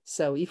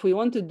 So if we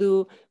want to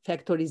do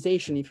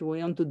factorization, if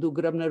we want to do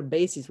Groebner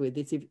Basis with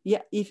this,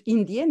 if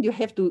in the end you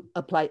have to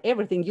apply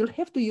everything, you'll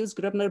have to use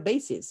Groebner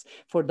Basis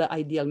for the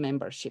ideal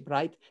membership,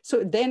 right?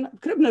 So then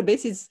Groebner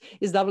Basis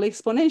is double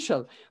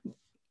exponential.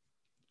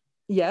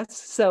 Yes,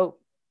 so.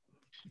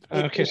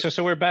 Okay,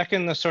 so we're back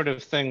in the sort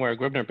of thing where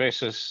Groebner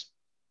Basis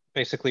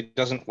basically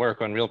doesn't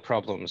work on real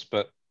problems,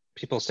 but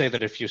people say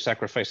that if you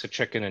sacrifice a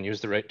chicken and use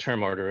the right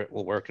term order, it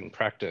will work in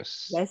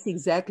practice. Yes,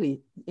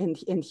 exactly.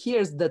 And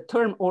here's the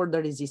term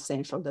order is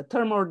essential. The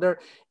term order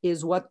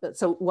is what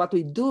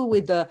we do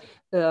with the,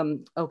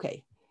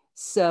 okay.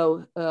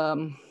 So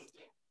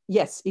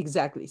yes,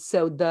 exactly.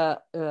 So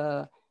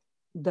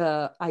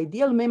the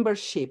ideal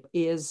membership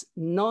is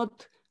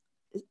not,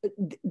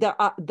 the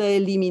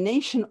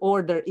elimination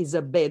order is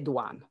a bad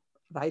one,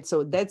 right?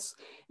 So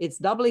it's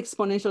double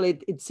exponential.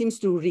 It seems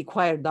to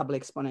require double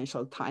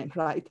exponential time,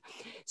 right?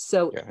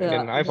 So yeah,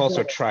 and I've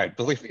also tried,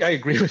 believe me, I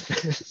agree with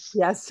this.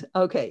 Yes,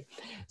 okay.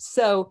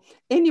 So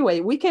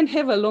anyway, we can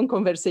have a long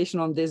conversation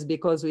on this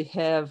because we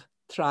have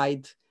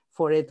tried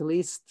for at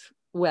least,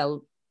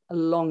 well, a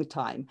long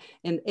time.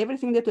 And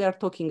everything that we are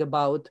talking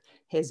about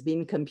has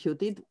been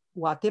computed.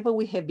 Whatever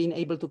we have been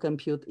able to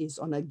compute is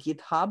on a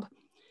GitHub,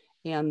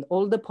 and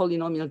all the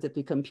polynomials that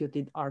we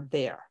computed are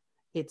there.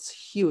 It's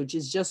huge.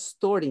 It's just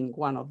storing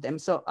one of them.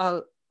 So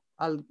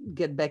I'll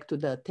get back to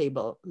the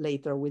table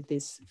later with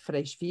this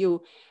fresh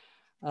view.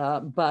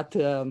 Yeah,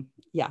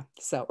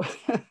 so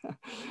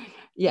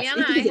yes.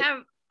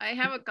 Ileana, I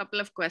have a couple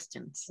of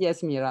questions.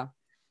 Yes, Mira.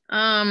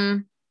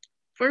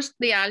 First,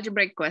 the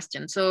algebraic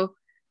question. So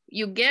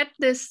you get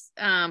this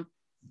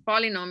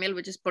polynomial,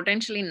 which is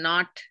potentially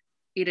not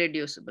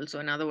irreducible. So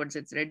in other words,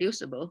 it's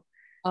reducible.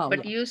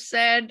 But you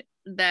said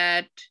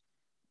that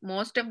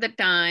most of the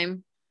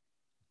time,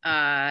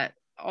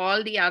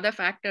 all the other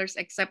factors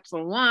except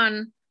for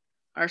one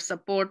are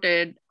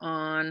supported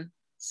on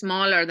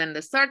smaller than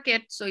the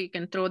circuit, so you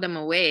can throw them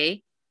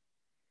away.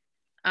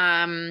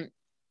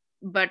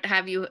 But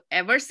have you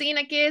ever seen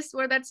a case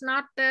where that's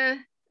not the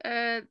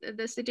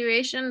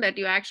situation, that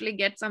you actually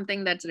get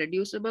something that's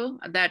reducible,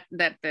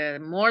 that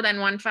more than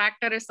one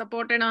factor is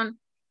supported on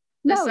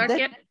the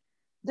circuit?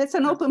 That's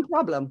an open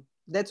problem.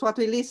 That's what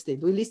we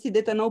listed. We listed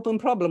it an open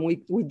problem.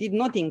 We did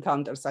not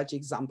encounter such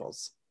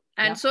examples.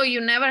 And so you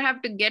never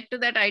have to get to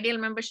that ideal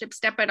membership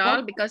step at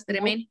all because the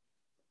remaining.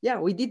 Yeah,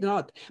 we did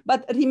not.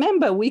 But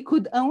remember, we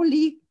could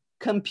only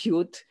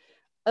compute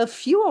a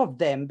few of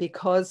them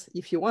because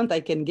if you want,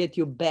 I can get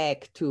you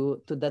back to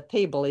the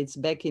table. It's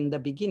back in the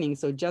beginning.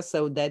 So just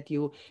so that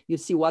you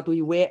see what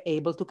we were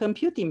able to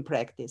compute in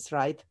practice,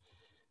 right?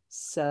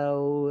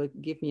 So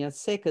give me a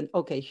second.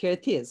 Okay, here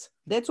it is.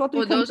 That's what we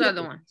computed. Those are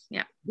the ones,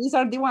 yeah. These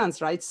are the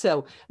ones, right?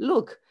 So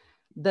look,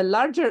 the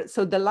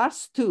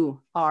last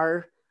two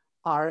are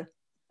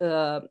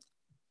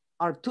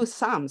two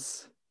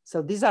sums.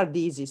 So these are the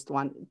easiest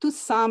one. Two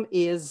sum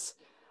is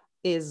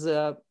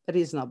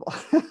reasonable,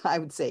 I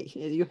would say.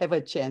 You have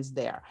a chance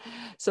there.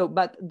 So,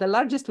 but the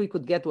largest we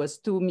could get was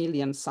 2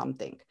 million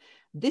something.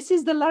 This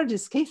is the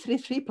largest,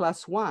 K33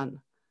 plus 1.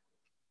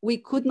 we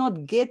could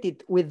not get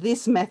it with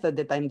this method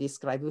that I'm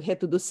describing. We had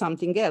to do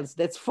something else.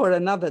 That's for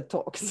another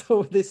talk.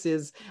 So this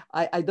is,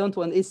 I don't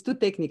want, it's too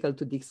technical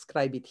to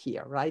describe it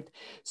here, right?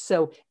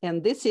 So,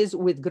 and this is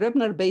with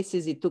Groebner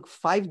Basis, it took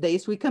 5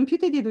 days. We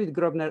computed it with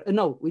Groebner,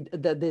 no, with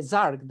the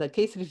Zarg, the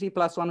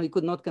K33+1, we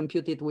could not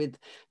compute it with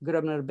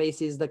Groebner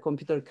Basis. The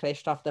computer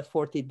crashed after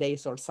 40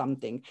 days or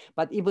something.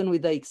 But even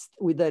with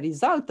the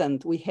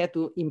resultant, we had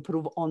to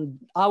improve on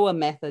our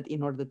method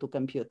in order to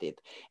compute it.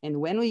 And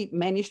when we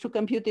managed to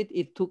compute it,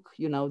 it took,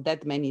 you know,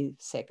 that many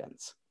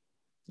seconds.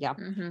 Yeah.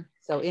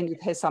 So, and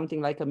it has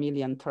something like 1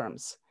 million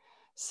terms.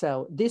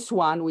 So this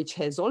one, which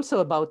has also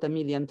about 1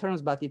 million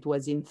terms, but it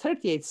was in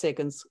 38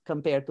 seconds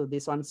compared to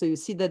this one. So you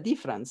see the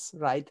difference,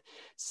 right?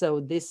 So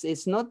this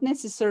is not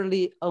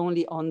necessarily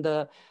only on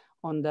the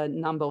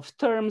number of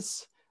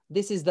terms.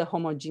 This is the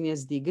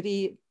homogeneous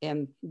degree,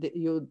 and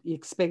you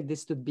expect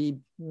this to be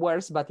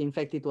worse, but in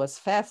fact it was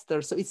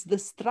faster. So it's the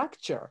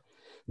structure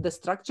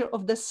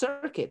of the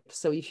circuit.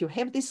 So if you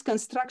have this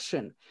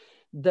construction,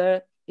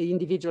 the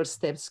individual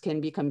steps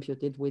can be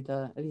computed with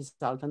a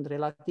resultant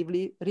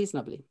relatively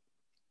reasonably.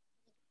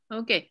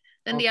 Okay,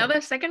 then the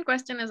other second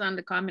question is on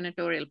the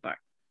combinatorial part.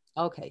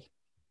 Okay.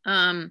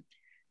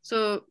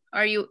 So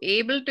are you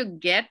able to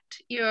get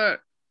your,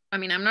 I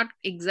mean, I'm not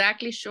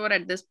exactly sure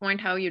at this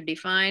point how you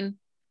define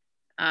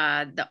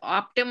the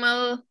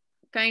optimal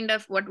kind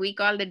of what we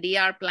call the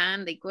DR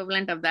plan, the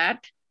equivalent of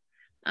that.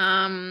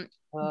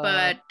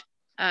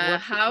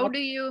 How do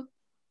you?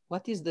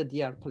 What is the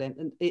DR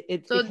plan?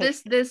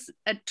 This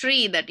a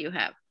tree that you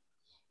have.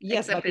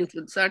 Yes, except it's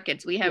with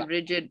circuits. We have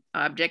rigid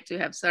objects. You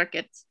have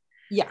circuits.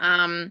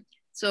 Yeah.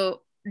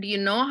 So do you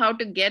know how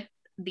to get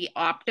the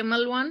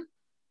optimal one?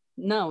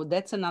 No,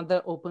 that's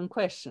another open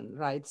question,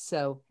 right?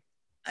 So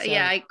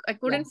yeah, I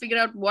couldn't figure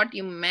out what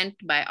you meant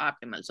by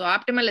optimal. So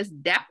optimal is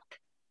depth.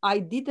 I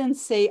didn't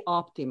say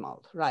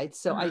optimal, right?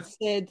 So I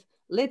said,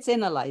 let's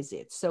analyze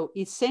it. So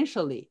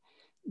essentially,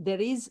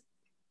 these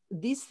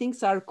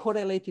things are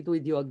correlated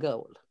with your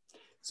goal.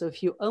 So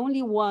if you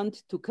only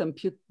want to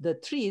compute the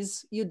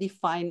trees, you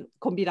define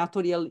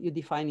combinatorial, you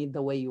define it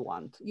the way you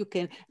want. You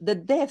can, the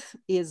depth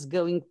is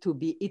going to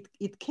be,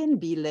 it can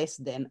be less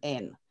than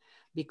n,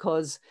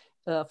 because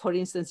for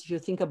instance, if you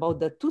think about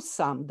the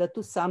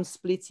two-sum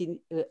splits in,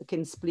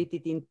 can split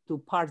it into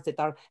parts that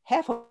are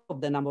half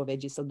of the number of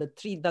edges. So the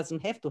tree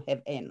doesn't have to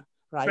have n,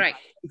 right?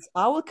 It's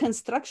our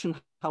construction,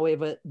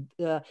 however,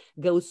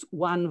 goes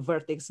one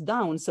vertex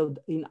down. So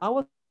in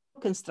our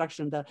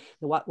construction,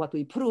 what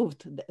we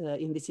proved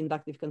in this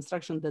inductive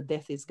construction, the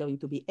depth is going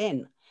to be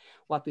n.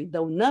 What we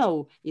don't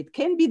know, it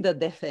can be the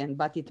depth n,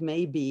 but it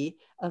may be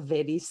a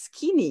very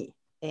skinny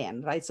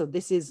n, right? So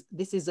this is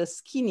a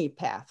skinny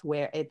path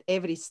where at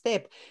every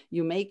step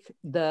you make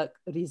the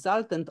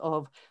resultant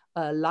of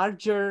a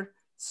larger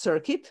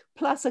circuit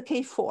plus a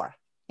K4.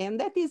 And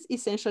that is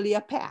essentially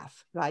a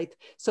path, right?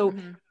 So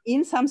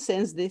in some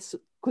sense, this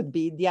could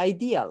be the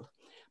ideal.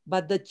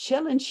 But the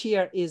challenge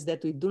here is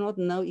that we do not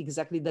know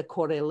exactly the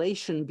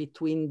correlation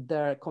between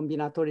the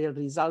combinatorial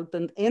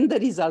resultant and the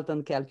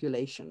resultant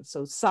calculation.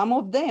 So some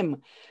of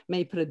them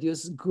may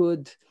produce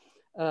good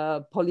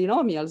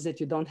polynomials that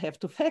you don't have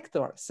to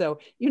factor. So,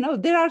 you know,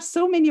 there are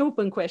so many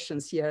open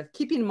questions here.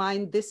 Keep in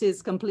mind, this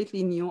is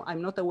completely new.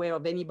 I'm not aware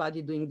of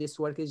anybody doing this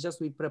work. It's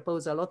just we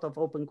propose a lot of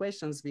open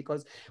questions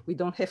because we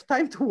don't have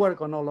time to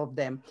work on all of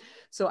them.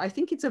 So I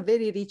think it's a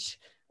very rich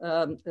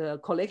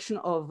collection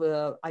of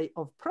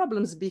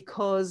problems,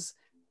 because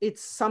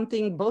it's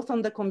something both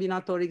on the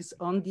combinatorics,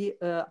 on the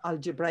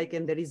algebraic,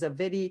 and there is a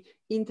very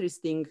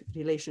interesting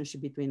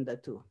relationship between the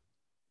two.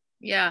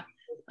 Yeah.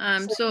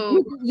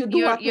 So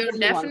your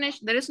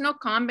definition, there is no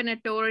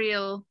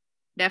combinatorial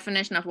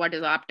definition of what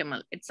is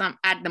optimal. It's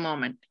at the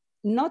moment.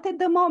 Not at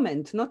the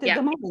moment. Not at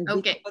the moment.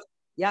 Okay.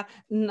 Because,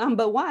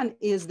 number one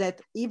is that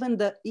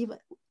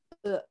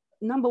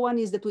number one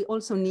is that we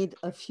also need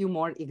a few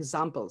more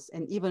examples,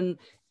 and even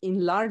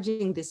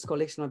enlarging this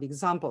collection of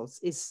examples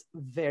is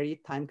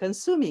very time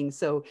consuming.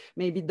 So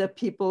maybe the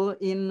people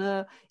in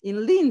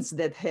Linz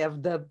that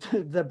have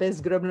the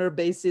best Groebner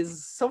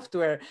Basis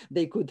software,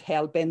 they could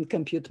help and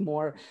compute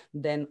more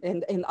than,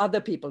 and other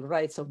people,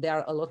 right? So there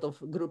are a lot of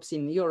groups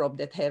in Europe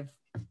that have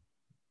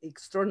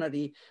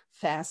extraordinarily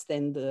fast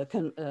and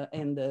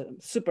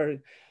super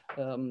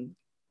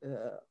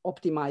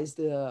optimized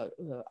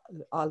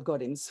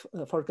algorithms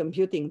for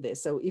computing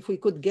this. So if we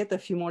could get a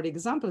few more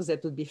examples,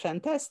 that would be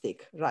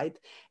fantastic, right?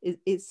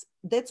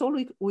 That's all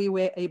we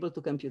were able to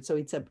compute. So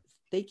it's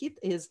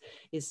is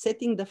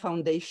setting the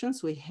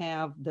foundations. We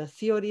have the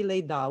theory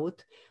laid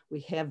out.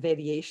 We have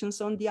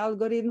variations on the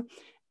algorithm.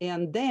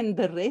 And then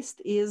the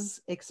rest is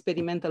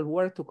experimental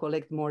work to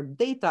collect more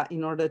data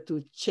in order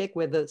to check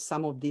whether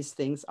some of these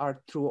things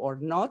are true or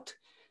not.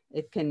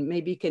 It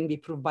maybe can be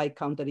proved by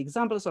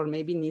counterexamples, or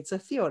maybe needs a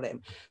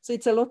theorem. So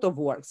it's a lot of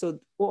work.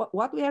 So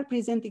what we are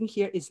presenting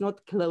here is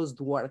not closed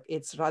work.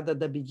 It's rather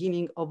the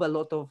beginning of a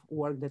lot of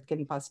work that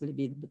can possibly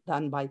be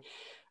done by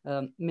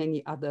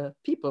many other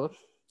people.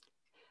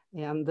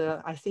 And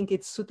I think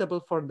it's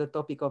suitable for the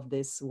topic of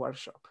this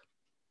workshop.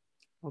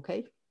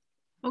 Okay.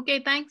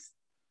 Okay, thanks.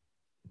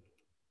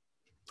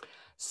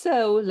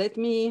 So let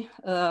me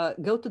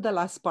go to the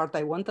last part.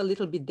 I want a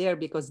little bit there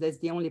because that's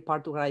the only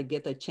part where I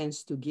get a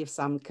chance to give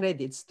some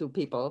credits to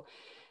people.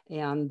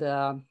 And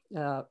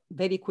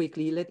very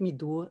quickly, let me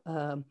do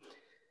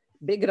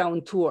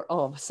background tour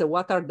of, so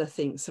what are the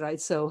things, right?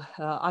 So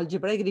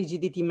algebraic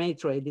rigidity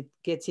matroid, it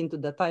gets into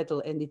the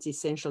title and it's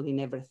essential in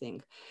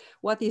everything.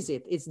 What is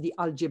it? It's the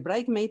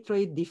algebraic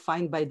matroid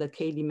defined by the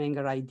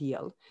Cayley-Menger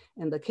ideal.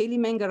 And the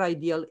Cayley-Menger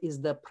ideal is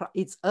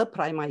it's a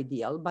prime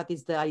ideal, but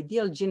it's the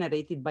ideal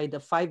generated by the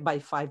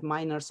 5x5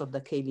 minors of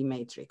the Cayley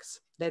matrix.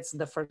 That's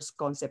the first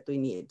concept we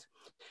need.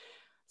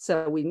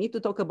 So we need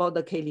to talk about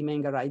the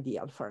Cayley-Menger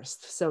ideal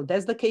first. So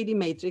that's the Cayley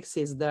matrix,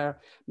 is the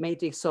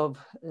matrix of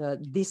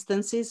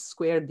distances,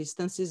 square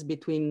distances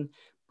between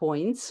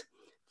points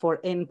for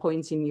n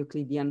points in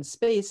Euclidean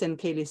space. And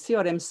Cayley's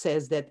theorem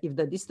says that if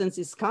the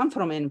distances come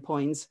from n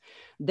points,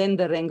 then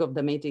the rank of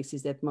the matrix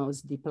is at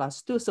most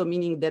d+2. So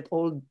meaning that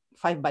all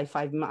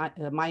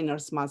 5x5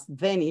 minors must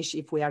vanish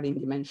if we are in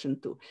dimension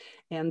 2.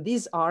 And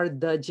these are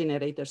the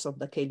generators of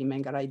the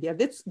Cayley-Menger idea.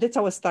 That's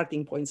our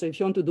starting point. So if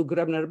you want to do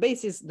Groebner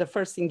basis, the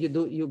first thing you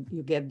do,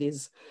 you get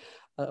these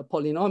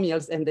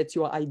polynomials, and that's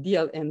your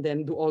ideal, and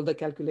then do all the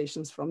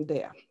calculations from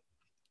there.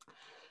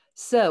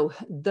 So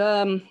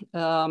the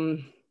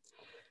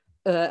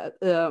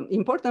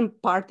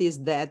important part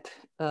is that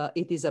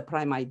it is a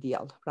prime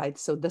ideal, right?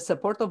 So the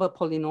support of a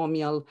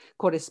polynomial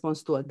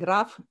corresponds to a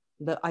graph.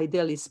 The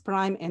ideal is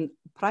prime, and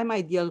prime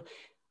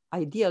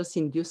ideals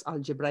induce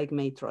algebraic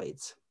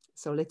matroids.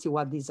 So let's see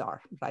what these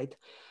are, right?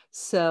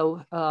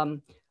 So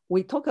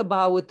we talk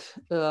about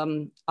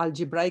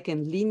algebraic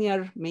and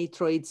linear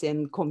matroids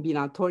and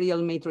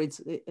combinatorial matroids.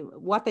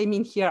 What I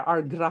mean here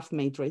are graph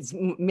matroids,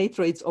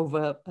 matroids of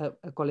a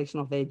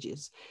collection of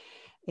edges.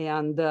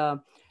 And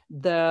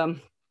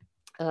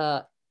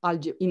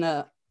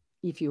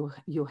if you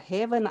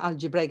have an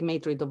algebraic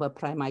matroid of a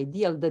prime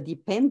ideal, the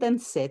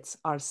dependent sets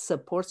are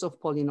supports of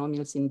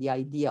polynomials in the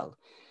ideal.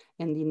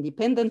 And the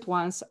independent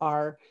ones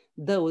are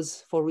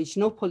those for which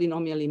no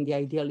polynomial in the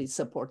ideal is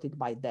supported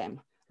by them,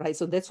 right?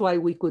 So that's why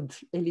we could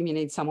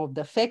eliminate some of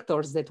the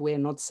factors that were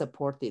not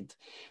supported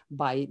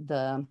by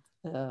the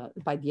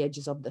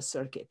edges of the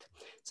circuit.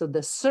 So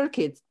the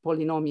circuit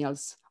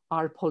polynomials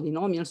are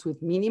polynomials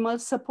with minimal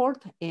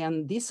support,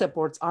 and these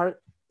supports are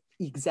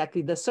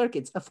exactly the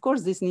circuits. Of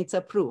course, this needs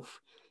a proof,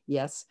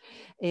 yes.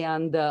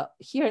 And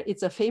here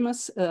it's a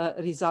famous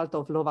result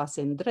of Lovas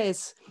and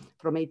Dres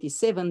from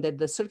 '87 that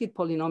the circuit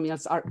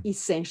polynomials are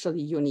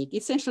essentially unique.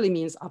 Essentially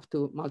means up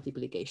to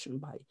multiplication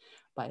by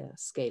a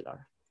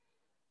scalar.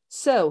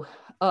 So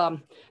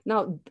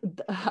now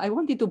I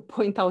wanted to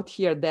point out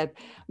here that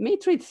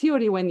matroid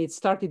theory, when it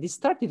started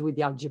with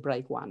the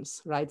algebraic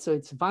ones, right? So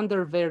it's van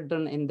der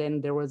Waerden, and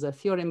then there was a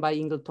theorem by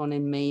Ingleton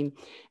and Main.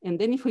 And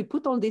then if we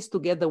put all this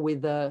together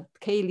with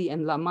Cayley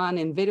and Laman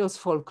and various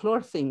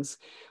folklore things,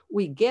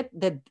 we get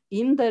that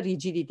in the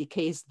rigidity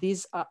case,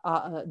 these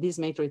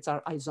matroids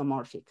are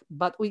isomorphic,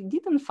 but we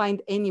didn't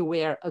find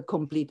anywhere a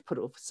complete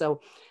proof.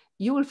 So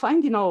you will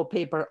find in our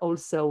paper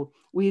also,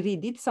 we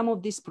redid some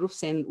of these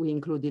proofs and we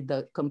included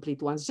the complete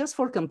ones just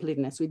for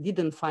completeness. We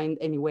didn't find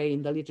anywhere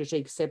in the literature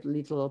except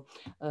little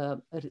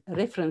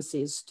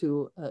references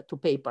to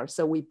paper.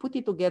 So we put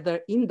it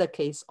together in the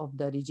case of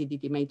the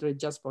rigidity matrix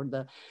just for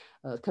the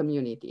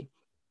community.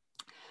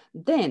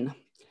 Then,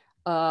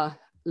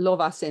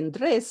 Lovas and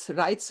Dres,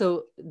 right?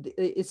 So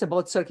it's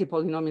about circuit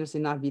polynomials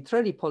and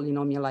arbitrary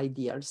polynomial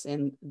ideas,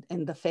 and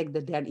the fact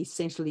that they are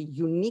essentially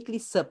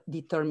uniquely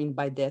determined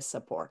by their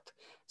support.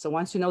 So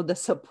once you know the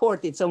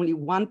support, it's only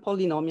one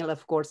polynomial,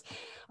 of course,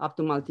 up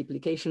to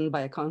multiplication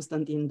by a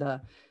constant in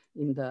the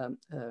ring.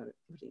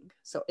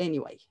 So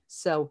anyway,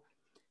 so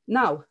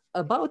now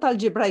about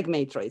algebraic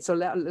matroids. So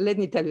let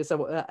me tell you,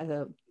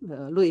 so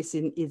Luis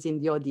is in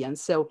the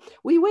audience. So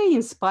we were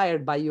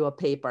inspired by your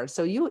paper.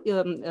 So you,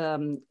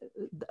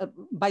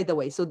 by the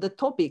way, so the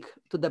topic,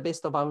 to the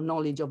best of our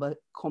knowledge, of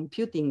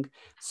computing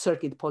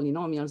circuit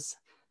polynomials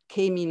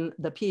came in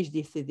the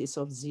PhD thesis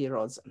of Zvi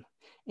Rosen.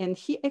 And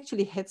he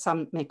actually had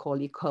some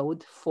Macaulay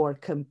code for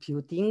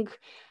computing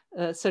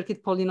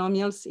circuit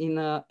polynomials in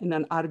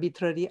an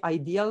arbitrary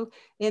ideal.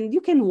 And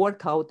you can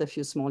work out a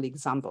few small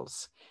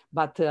examples,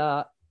 but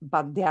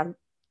they are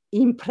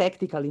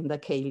impractical in the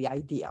Cayley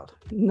ideal.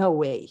 No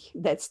way,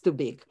 that's too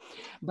big.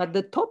 But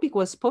the topic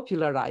was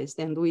popularized,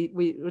 and we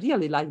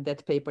really liked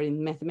that paper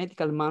in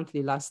Mathematical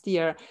Monthly last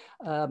year,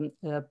 a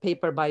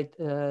paper by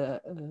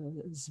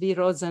Zvi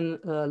Rosen,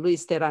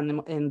 Luis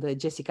Terán, and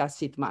Jessica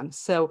Sitman.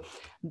 So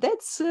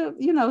that's,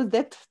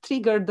 that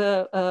triggered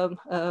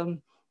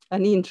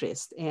an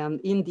interest.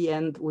 And in the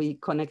end, we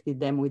connected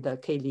them with the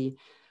Cayley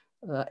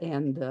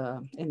and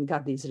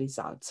got these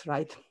results,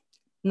 right?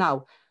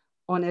 Now,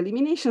 on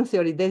elimination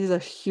theory, there is a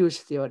huge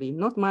theory,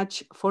 not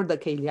much for the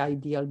Cayley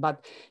ideal,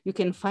 but you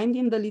can find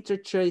in the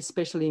literature,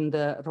 especially in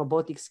the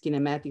robotics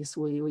kinematics,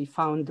 we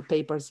found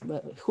papers,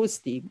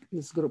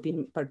 Husti's group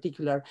in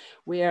particular,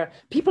 where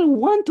people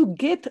want to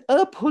get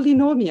a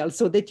polynomial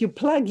so that you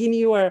plug in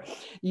your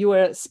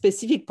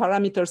specific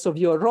parameters of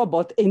your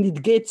robot and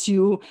it gets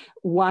you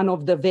one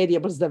of the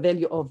variables, the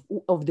value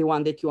of the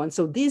one that you want.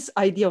 So this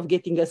idea of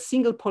getting a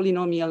single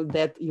polynomial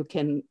that you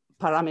can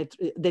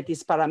that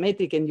is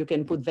parametric and you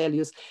can put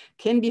values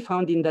can be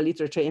found in the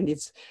literature, and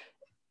it's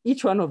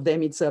each one of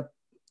them, it's a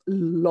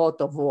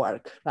lot of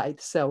work, right?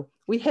 So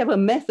we have a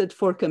method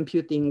for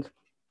computing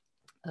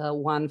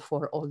one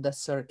for all the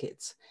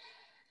circuits.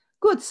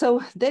 Good,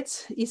 so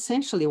that's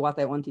essentially what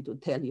I wanted to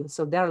tell you.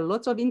 So there are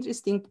lots of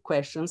interesting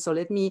questions. So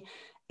let me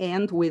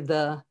end with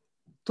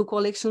two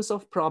collections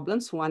of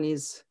problems. One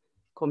is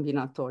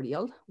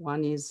combinatorial,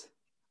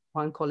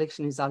 one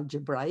collection is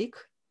algebraic.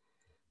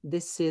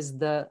 This is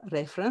the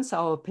reference.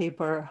 Our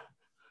paper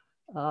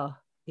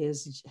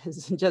has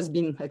just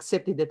been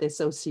accepted at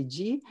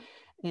SOCG,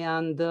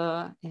 and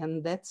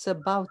that's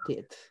about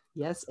it.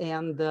 Yes,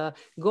 and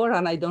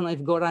Goran, I don't know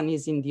if Goran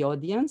is in the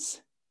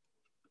audience.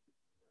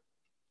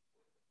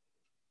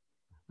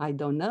 I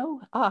don't know.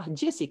 Ah,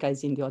 Jessica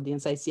is in the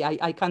audience. I see.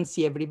 I can't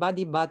see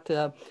everybody, but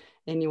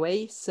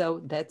anyway,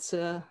 so that's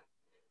the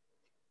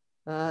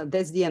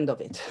end of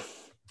it.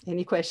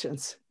 Any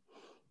questions?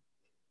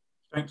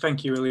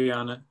 Thank you,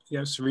 Ileana.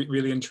 Yeah, it's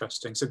really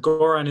interesting. So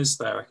Goran is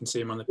there. I can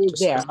see him on the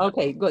participant. There.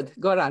 Okay, good.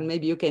 Goran,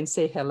 maybe you can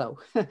say hello.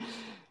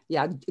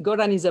 Yeah,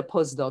 Goran is a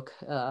postdoc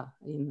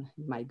in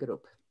my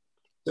group.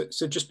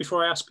 So just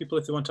before I ask people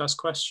if they want to ask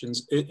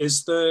questions,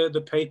 is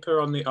the paper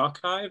on the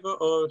archive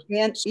or?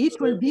 And it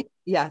will be,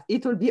 yeah,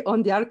 it will be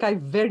on the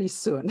archive very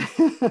soon.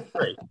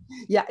 Great.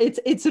 Yeah,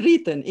 it's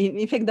written.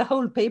 In fact, the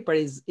whole paper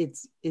is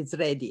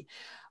ready.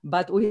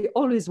 But we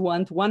always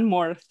want one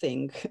more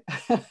thing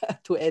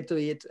to add to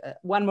it,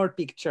 one more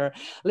picture.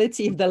 Let's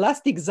see if the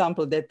last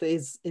example that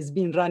is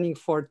been running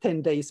for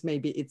 10 days,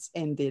 maybe it's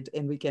ended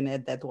and we can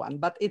add that one,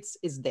 but it's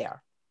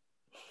there.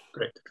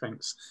 Great,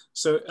 thanks.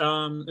 So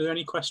are there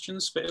any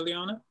questions for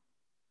Ileana?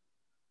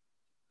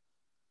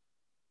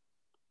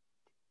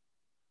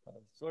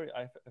 Sorry, I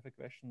have a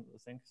question.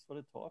 Thanks for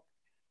the talk.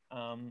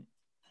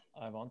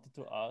 I wanted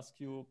to ask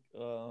you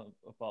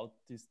about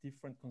these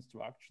different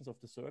constructions of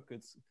the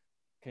circuits.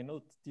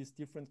 Cannot these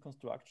different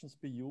constructions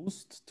be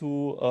used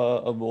to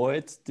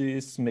avoid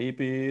this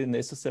maybe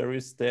necessary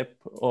step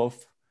of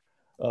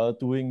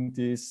doing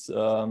this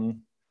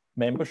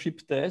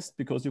membership test,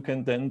 because you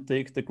can then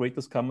take the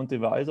greatest common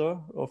divisor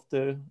of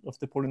the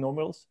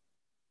polynomials?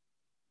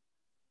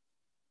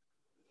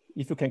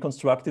 If you can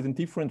construct it in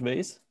different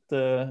ways,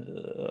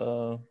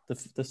 the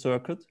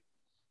circuit?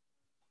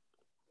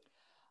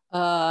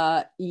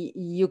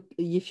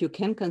 If you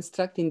can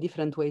construct in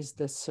different ways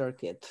the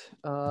circuit,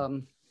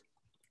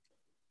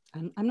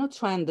 I'm not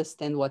sure I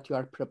understand what you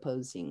are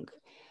proposing,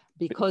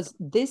 because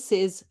this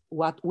is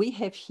what we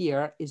have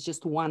here is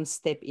just one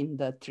step in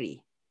the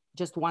tree.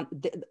 Just one,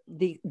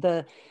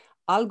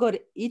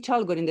 each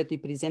algorithm that we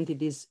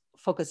presented is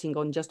focusing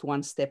on just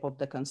one step of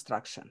the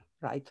construction,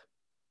 right?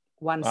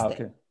 One step,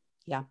 okay.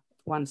 Yeah,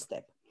 one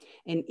step.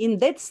 And in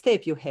that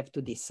step, you have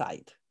to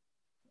decide.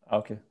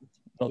 Okay,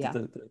 not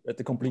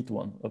the complete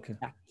one, okay.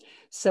 Yeah.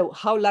 So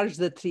how large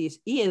the tree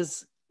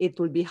is, it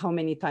will be how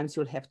many times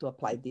you'll have to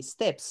apply these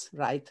steps,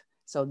 right?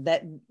 So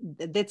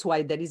that's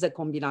why there is a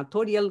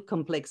combinatorial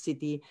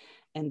complexity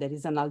and there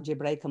is an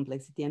algebraic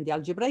complexity. And the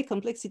algebraic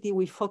complexity,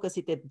 we focus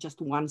it at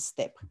just one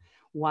step,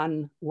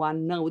 one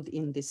node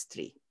in this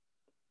tree.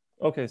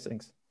 Okay,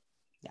 thanks.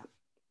 Yeah.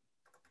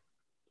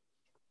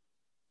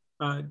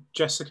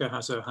 Jessica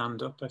has her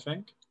hand up, I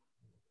think.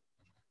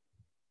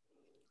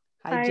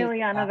 Hi,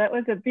 Ileana. That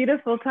was a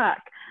beautiful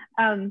talk.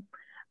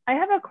 I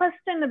have a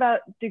question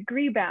about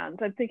degree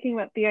bounds. I'm thinking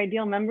about the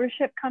ideal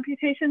membership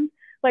computations.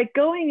 Like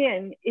going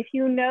in, if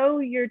you know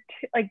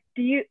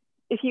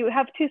if you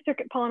have two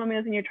circuit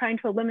polynomials and you're trying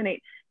to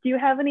eliminate, do you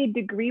have any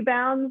degree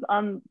bounds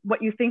on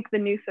what you think the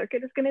new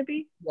circuit is going to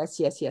be?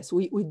 Yes.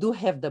 We do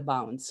have the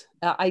bounds.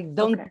 I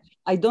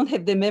don't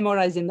have them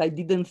memorized, and I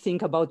didn't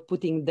think about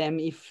putting them.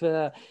 If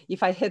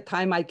I had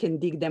time, I can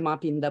dig them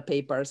up in the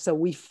paper. So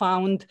we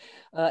found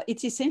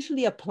it's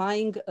essentially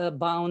applying a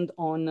bound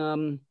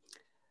on.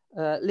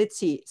 Let's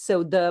see.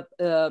 So the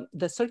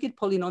circuit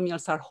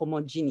polynomials are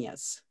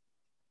homogeneous,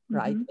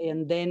 right? Mm-hmm.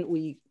 And then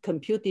we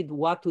computed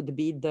what would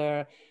be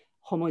the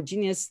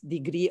homogeneous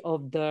degree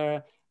of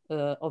the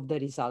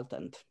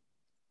resultant.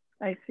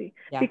 I see.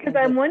 Yeah, because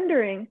I'm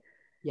wondering,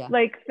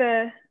 like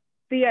the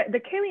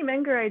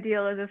Cayley-Menger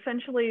ideal is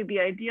essentially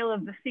the ideal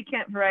of the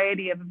secant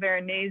variety of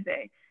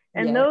Veronese,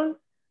 and those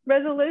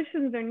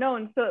resolutions are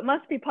known. So it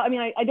must be. I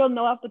mean, I don't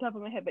know off the top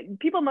of my head, but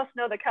people must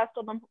know the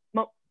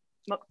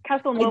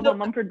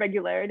Castelnuovo-Mumford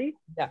regularity.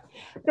 Yeah.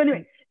 So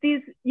anyway,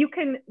 there's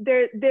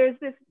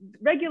this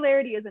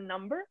regularity as a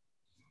number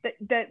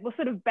that will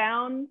sort of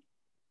bound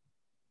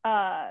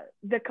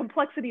the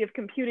complexity of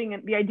computing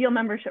and the ideal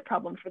membership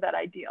problem for that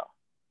ideal.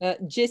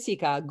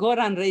 Jessica,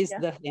 Goran raised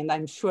the hand.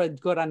 I'm sure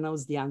Goran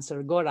knows the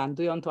answer. Goran,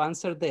 do you want to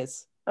answer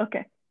this?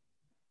 Okay.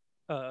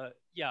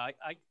 Yeah,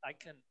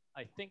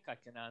 I think I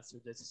can answer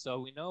this. So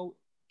we know,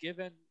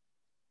 given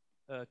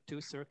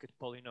two circuit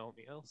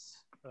polynomials,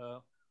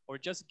 or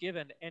just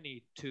given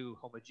any two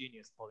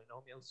homogeneous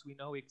polynomials, we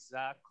know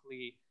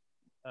exactly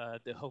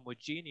the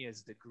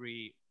homogeneous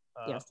degree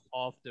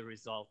of the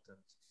resultant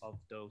of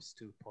those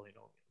two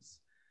polynomials.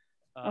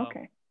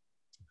 Okay.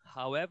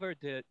 However,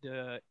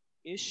 the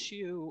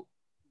issue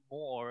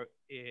more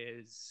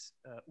is,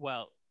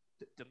 well,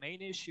 the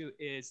main issue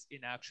is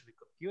in actually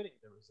computing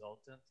the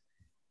resultant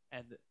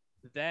and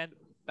then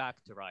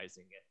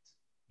factorizing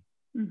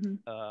it.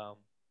 Mm-hmm.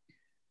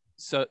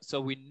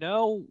 So we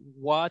know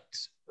what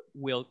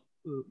will,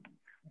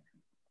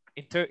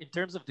 in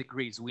terms of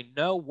degrees, we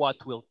know what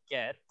we'll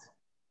get,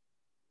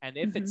 and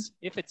if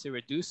it's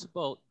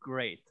irreducible,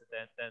 great.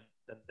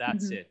 Then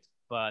that's it.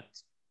 But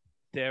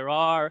there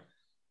are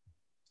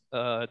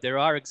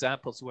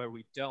examples where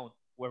we don't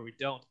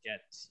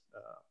get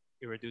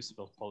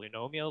irreducible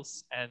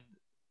polynomials, and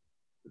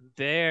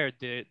there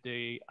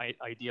the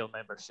ideal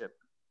membership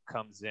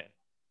comes in.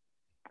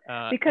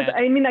 Because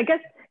I mean, I guess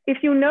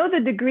if you know the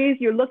degrees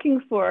you're looking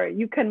for,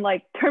 you can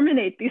like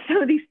terminate some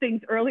of these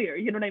things earlier.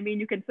 You know what I mean?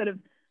 You can sort of.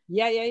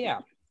 Yeah,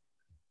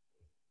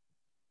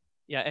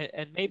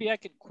 and maybe I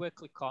can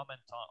quickly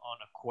comment on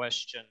a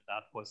question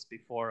that was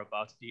before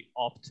about the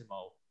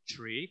optimal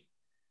tree.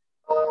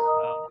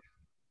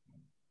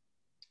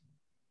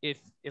 If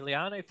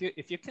Ileana,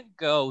 if you can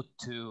go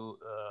to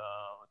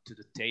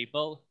the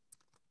table.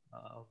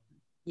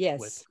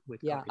 Yes.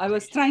 Yeah, I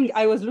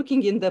was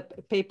looking in the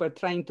paper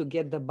trying to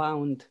get the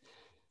bound.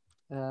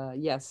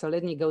 Yes, so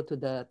let me go to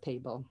the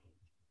table.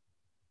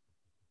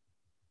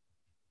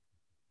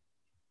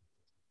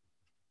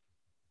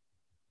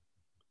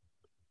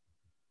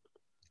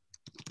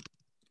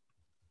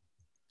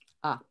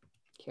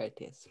 Here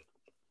it is.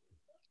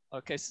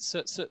 Okay,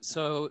 so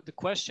the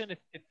question,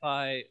 if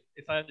I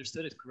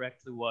understood it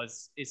correctly,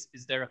 was is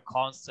there a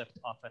concept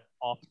of an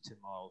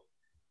optimal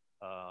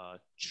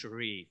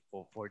tree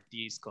for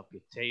these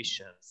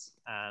computations?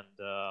 And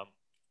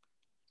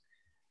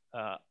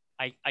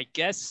I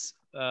guess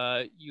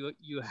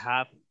you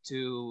have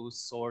to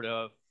sort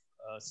of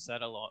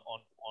settle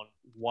on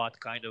what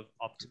kind of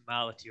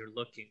optimality you're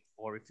looking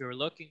for. If you're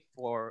looking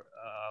for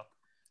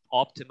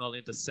optimal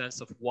in the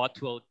sense of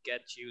what will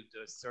get you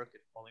the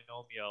circuit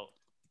polynomial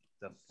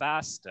the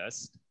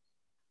fastest,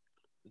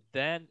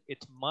 then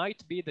it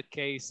might be the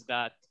case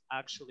that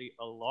actually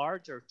a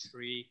larger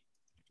tree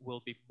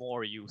will be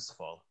more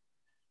useful.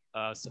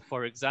 So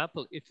for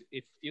example,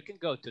 if you can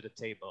go to the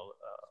table,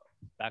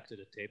 back to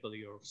the table,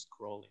 you're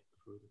scrolling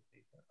through the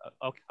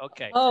paper.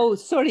 Okay. Oh,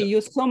 sorry, you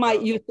saw my,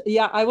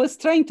 yeah, I was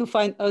trying to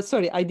find, oh,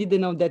 sorry, I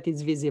didn't know that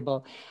it's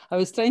visible. I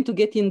was trying to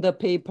get in the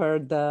paper,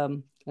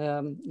 the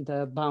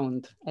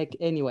bound,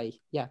 anyway,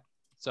 yeah.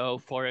 So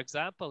for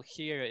example,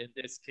 here in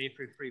this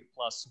K33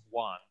 plus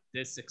 1,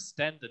 this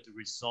extended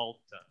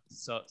resultant.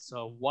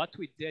 So what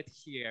we did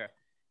here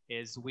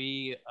is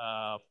we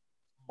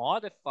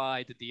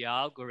modified the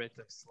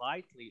algorithm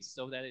slightly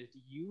so that it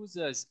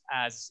uses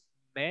as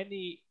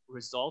many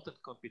resultant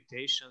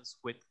computations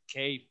with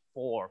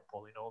K4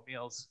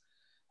 polynomials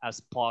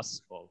as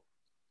possible,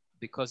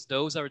 because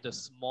those are the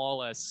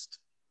smallest,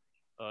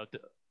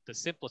 the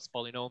simplest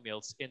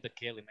polynomials in the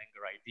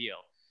Cayley-Menger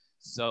ideal.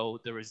 So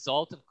the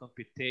resultant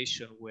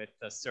computation with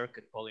a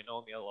circuit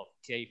polynomial of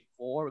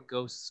K4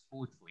 goes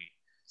smoothly.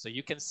 So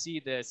you can see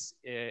this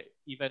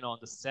even on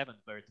the 7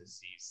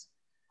 vertices.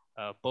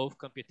 Both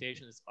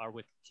computations are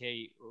with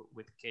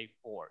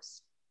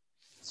K4s.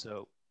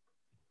 So,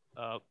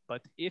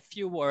 but if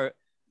you were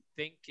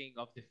thinking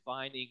of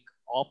defining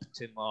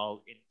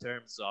optimal in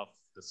terms of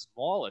the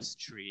smallest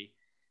tree,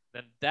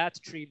 then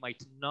that tree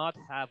might not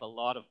have a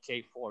lot of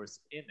K4s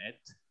in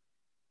it.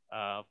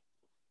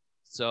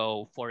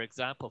 So for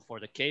example, for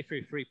the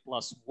K33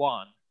 plus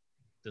 1,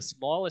 the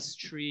smallest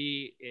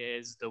tree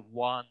is the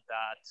one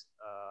that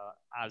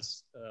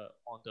has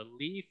on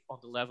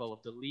the level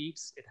of the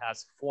leaves, it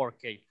has 4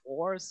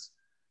 K4s.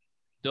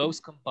 Those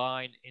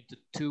combine into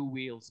 2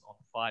 wheels on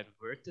 5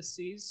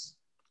 vertices.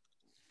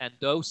 And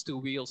those 2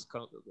 wheels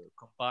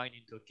combine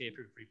into a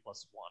K33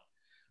 plus 1.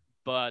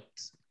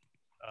 But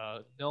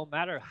no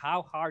matter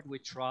how hard we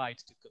tried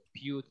to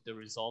compute the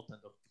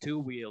resultant of 2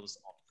 wheels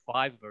on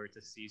 5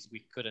 vertices,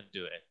 we couldn't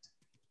do it.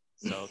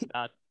 So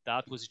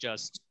that was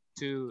just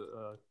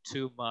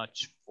too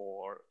much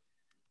for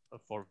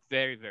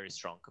very, very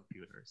strong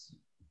computers.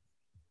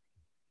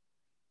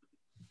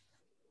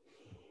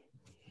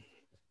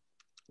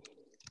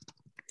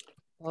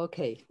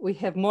 Okay, we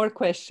have more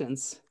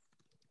questions.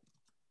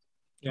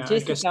 Yeah,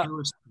 Jessica, I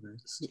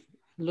guess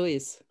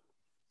Luis.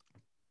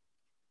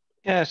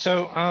 Yeah,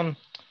 so I'm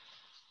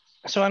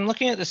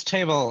looking at this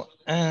table,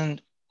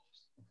 and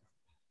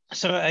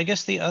so I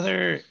guess the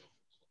other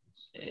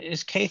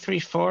is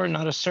K34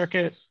 not a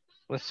circuit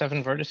with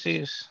 7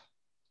 vertices?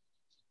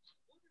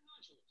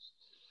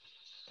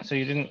 So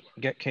you didn't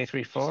get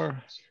K34?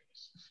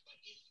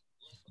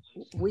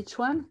 Which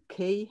one?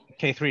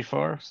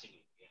 K34.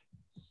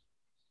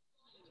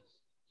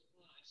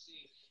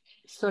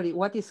 Sorry,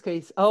 what is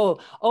case? Oh,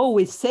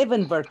 with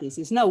 7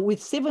 vertices. No,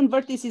 with 7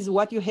 vertices,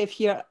 what you have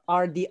here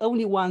are the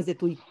only ones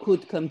that we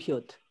could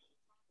compute.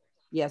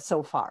 Yeah,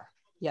 so far.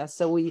 Yeah,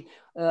 so we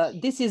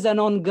this is an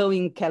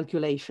ongoing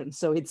calculation.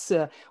 So it's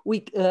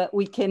we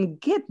can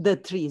get the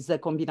trees, the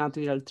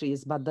combinatorial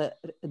trees, but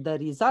the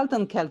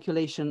resultant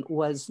calculation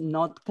was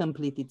not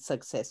completed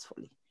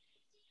successfully.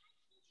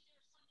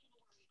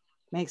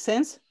 Make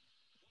sense?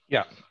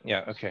 Yeah,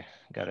 okay,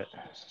 got it.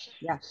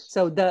 Yeah,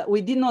 so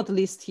we did not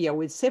list here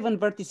with 7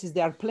 vertices,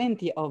 there are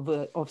plenty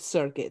of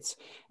circuits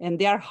and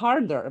they are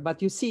harder,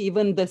 but you see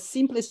even the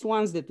simplest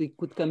ones that we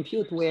could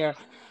compute were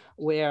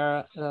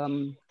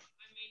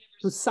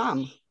to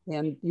sum,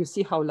 and you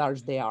see how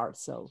large they are,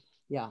 so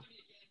yeah.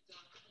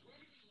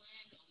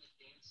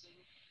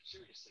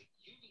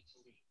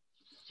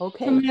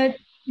 Okay. So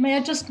may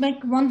I just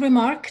make one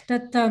remark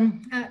that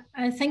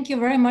I thank you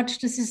very much.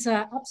 This is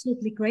an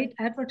absolutely great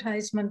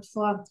advertisement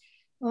for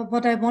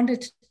what I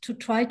wanted to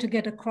try to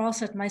get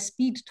across at my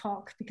speed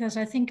talk, because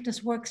I think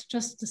this works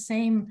just the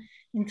same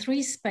in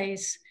 3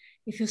 space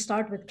if you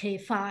start with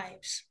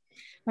K5s,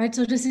 right?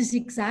 So this is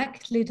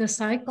exactly the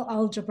cycle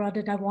algebra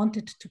that I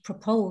wanted to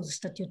propose,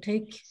 that you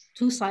take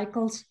 2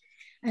 cycles,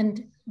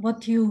 and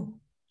what you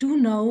do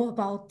know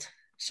about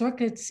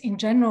circuits in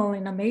general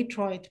in a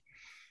matroid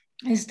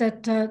is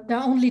that there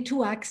are only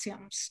 2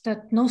 axioms,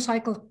 that no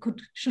cycle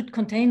should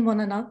contain one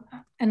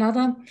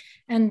another.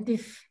 And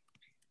if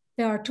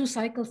there are 2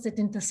 cycles that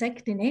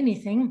intersect in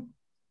anything,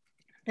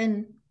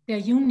 then their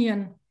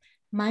union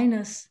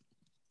minus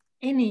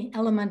any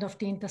element of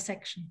the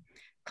intersection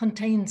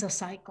contains a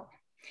cycle,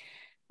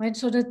 right?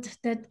 So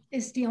that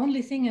is the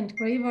only thing. And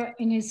Graeber,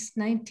 in his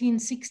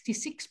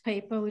 1966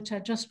 paper, which I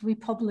just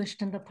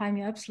republished in the Pi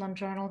mu Epsilon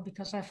journal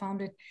because I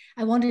found it,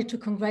 I wanted to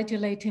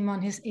congratulate him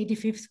on his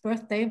 85th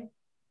birthday.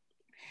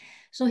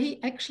 So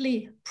he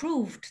actually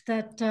proved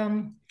that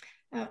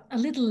a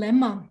little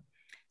lemma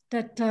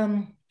that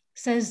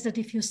says that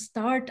if you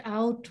start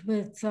out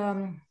with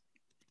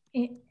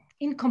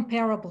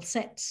incomparable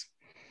sets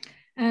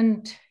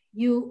and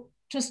you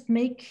just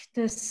make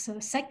this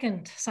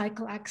second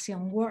cycle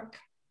axiom work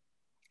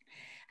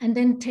and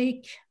then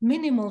take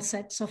minimal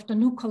sets of the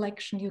new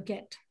collection you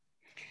get,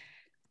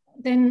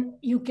 then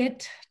you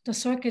get the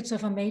circuits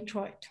of a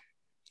matroid,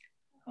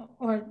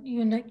 or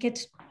you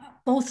get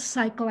both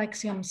cycle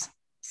axioms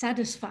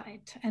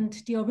satisfied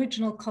and the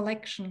original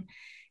collection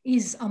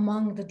is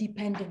among the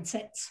dependent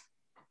sets.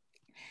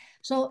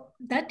 So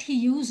that he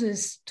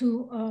uses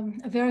to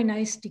a very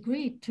nice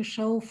degree to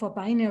show for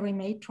binary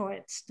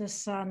matroids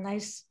this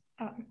nice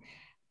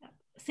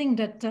thing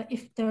that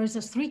if there is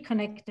a 3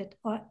 connected,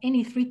 or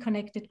any 3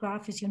 connected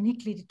graph is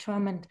uniquely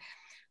determined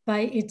by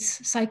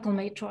its cycle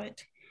matroid.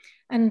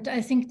 And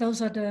I think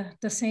those are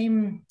the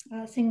same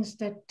things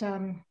that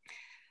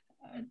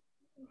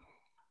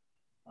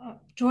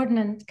Jordan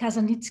and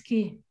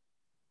Kazanitsky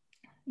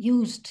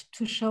used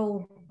to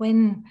show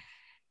when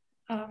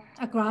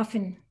a graph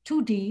in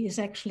 2D is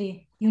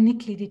actually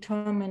uniquely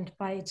determined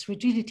by its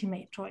rigidity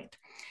matroid.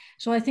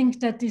 So I think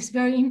that is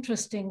very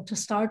interesting to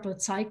start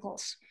with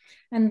cycles.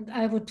 And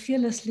I would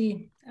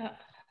fearlessly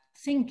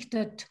think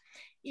that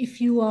if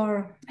you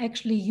are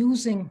actually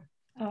using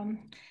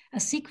a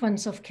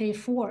sequence of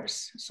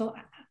K4s, so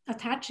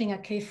attaching a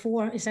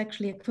K4 is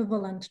actually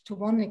equivalent to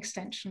 1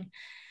 extension.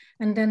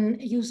 And then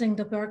using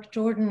the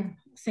Burke-Jordan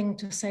thing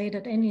to say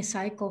that any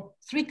cycle,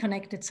 3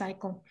 connected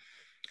cycle,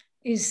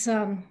 is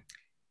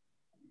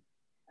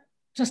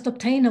just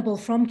obtainable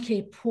from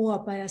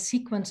K4 by a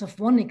sequence of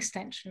 1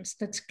 extensions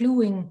that's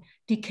gluing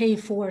the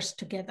K4s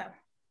together.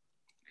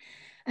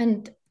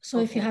 And so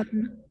if you have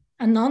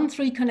a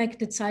non-3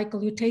 connected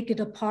cycle, you take it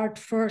apart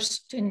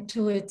first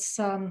into its,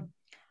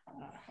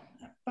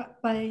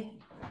 by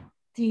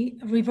the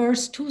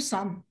reverse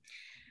 2-sum,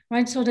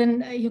 right? So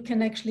then you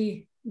can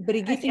actually...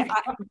 Brigitte,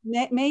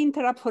 may I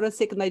interrupt for a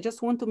second? I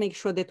just want to make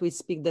sure that we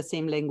speak the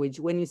same language.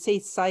 When you say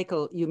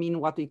cycle, you mean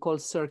what we call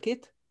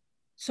circuit?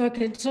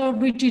 Circuit, so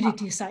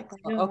rigidity cycle.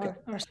 Okay.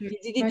 Or circuit,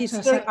 rigidity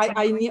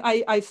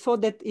right? I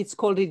thought that it's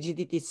called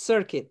rigidity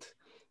circuit.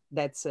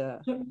 That's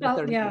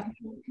well, yeah,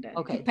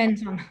 okay.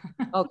 Depends on.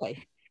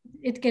 Okay.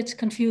 It gets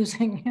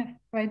confusing,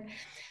 right?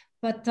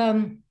 But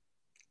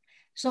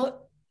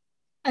so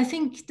I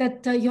think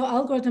that your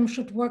algorithm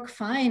should work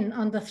fine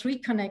on the 3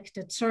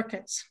 connected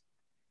circuits,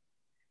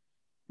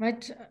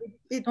 right?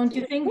 Don't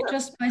you think,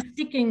 just by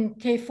sticking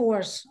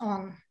K4s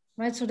on,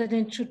 right? So that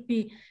it should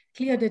be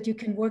clear that you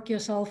can work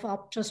yourself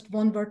up just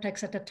 1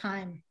 vertex at a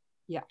time.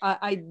 Yeah,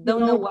 I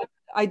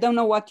don't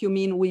know what you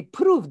mean. We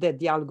proved that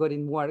the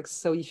algorithm works.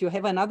 So if you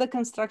have another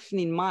construction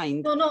in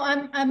mind. No,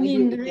 I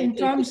mean in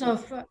terms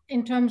of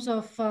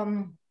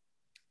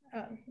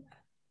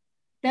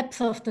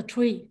depth of the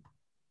tree.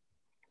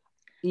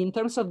 In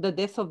terms of the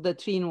depth of the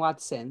tree, in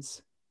what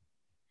sense?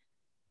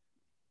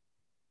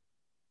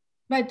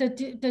 Right,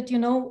 that you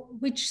know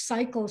which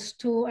cycles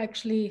to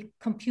actually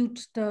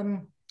compute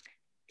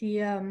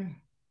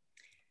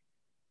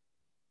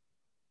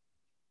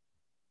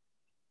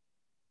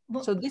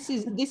So this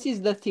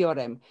is the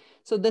theorem.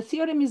 So the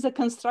theorem is a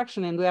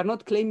construction, and we are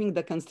not claiming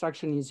the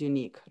construction is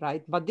unique,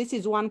 right? But this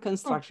is one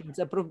construction. It's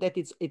a proof that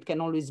it can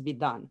always be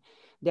done.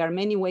 There are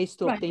many ways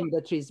to obtain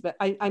the trees, but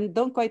I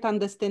don't quite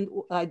understand.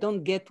 I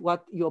don't get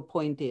what your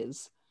point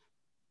is.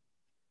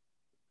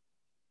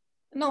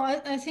 No,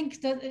 I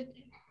think that.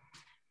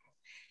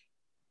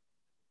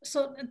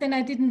 So then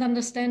I didn't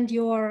understand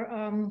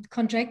your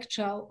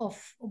conjecture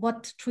of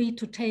what tree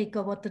to take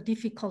or what the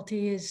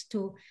difficulty is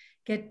to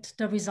get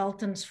the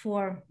resultants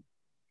for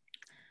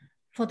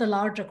the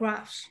larger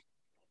graphs.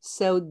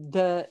 So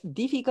the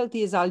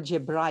difficulty is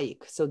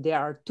algebraic. So there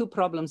are two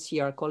problems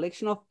here. A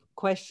collection of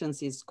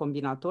questions is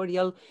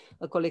combinatorial.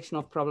 A collection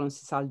of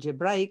problems is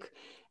algebraic.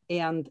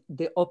 And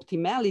the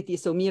optimality,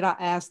 so Mira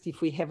asked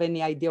if we have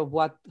any idea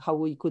of how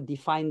we could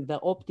define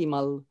the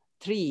optimal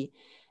tree.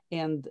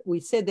 And we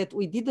said that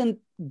we didn't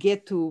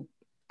get to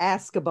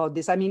ask about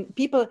this. I mean,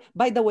 people,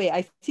 by the way,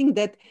 I think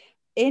that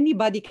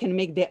anybody can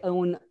make their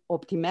own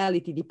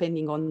optimality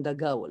depending on the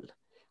goal.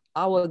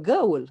 Our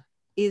goal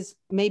is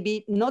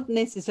maybe not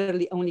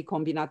necessarily only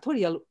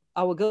combinatorial.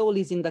 Our goal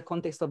is in the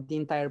context of the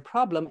entire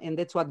problem. And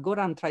that's what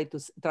Goran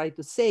tried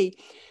to say,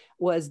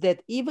 was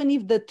that even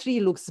if the tree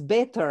looks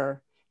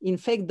better, in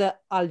fact, the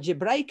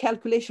algebraic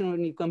calculation,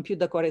 when you compute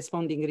the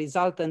corresponding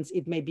resultants,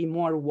 it may be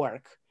more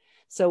work.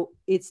 So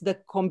it's the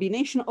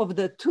combination of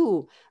the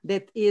two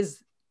that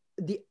is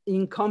the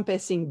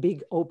encompassing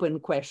big open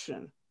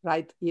question,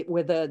 right?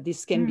 Whether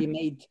this can be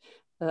made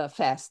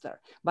faster.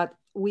 But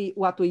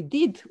what we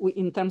did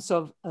in terms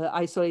of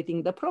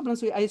isolating the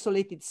problems, we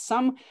isolated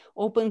some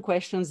open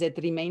questions that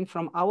remain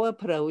from our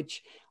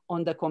approach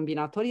on the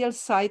combinatorial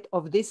side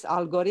of this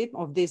algorithm,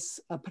 of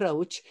this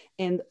approach,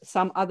 and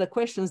some other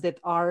questions that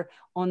are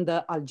on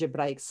the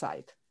algebraic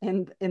side.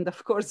 And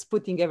of course,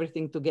 putting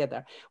everything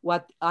together.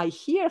 What I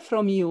hear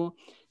from you,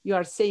 you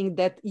are saying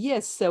that,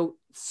 yes, so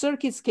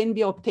circuits can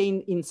be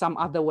obtained in some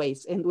other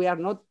ways, and we are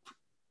not,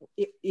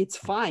 it's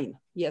fine.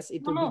 Yes,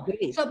 it would be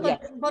great. So,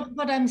 but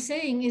what I'm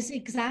saying is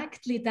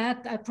exactly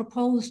that I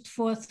proposed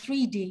for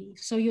 3D.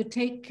 So you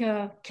take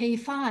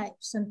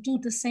K5s and do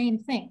the same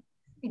thing.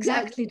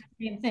 Exactly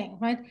the same thing,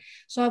 right?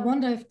 So I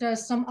wonder if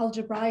there's some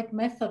algebraic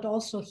method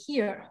also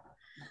here,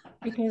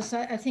 because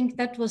I think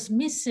that was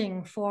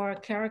missing for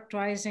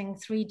characterizing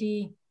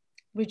 3D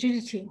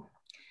rigidity.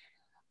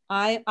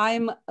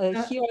 I'm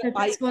here.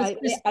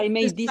 I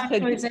may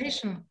disagree.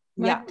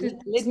 Right? Yeah,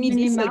 let me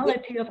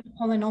minimality of the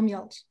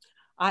polynomials.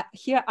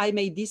 Here I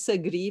may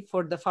disagree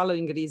for the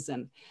following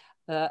reason.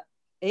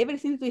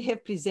 Everything that we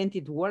have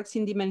presented works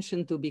in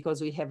dimension 2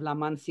 because we have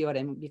Laman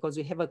theorem, because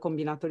we have a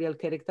combinatorial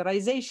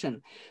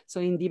characterization.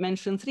 So in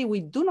dimension 3,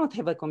 we do not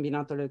have a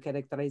combinatorial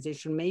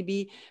characterization.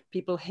 Maybe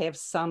people have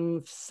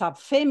some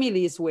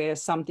subfamilies where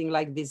something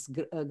like this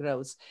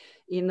grows.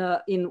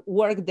 In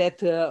work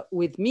that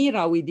with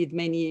Mira we did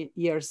many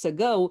years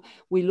ago,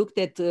 we looked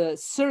at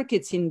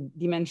circuits in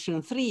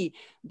dimension 3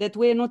 that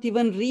were not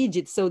even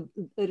rigid. So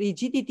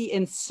rigidity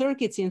and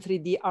circuits in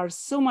 3D are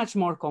so much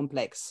more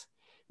complex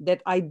that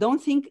I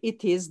don't think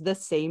it is the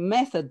same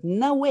method,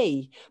 no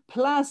way.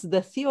 Plus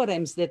the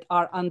theorems that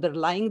are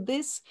underlying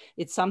this,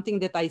 it's something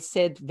that I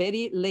said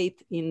very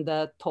late in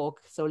the talk.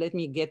 So let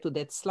me get to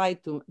that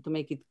slide to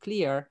make it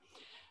clear.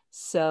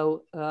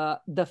 So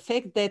the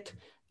fact that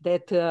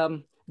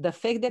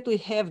we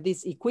have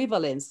this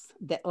equivalence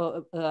that,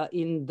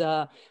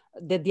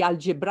 that the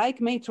algebraic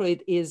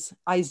matroid is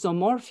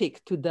isomorphic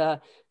to the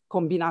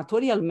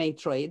combinatorial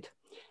matroid,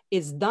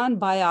 is done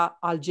by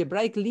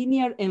algebraic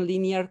linear and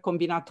linear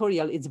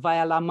combinatorial. It's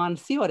via Laman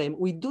theorem.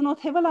 We do not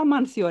have a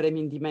Laman theorem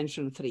in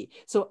dimension 3.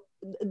 So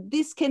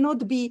this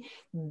cannot be,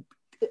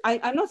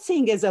 I'm not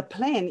saying as a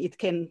plan it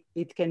can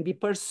be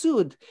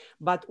pursued,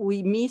 but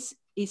we miss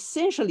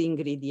essential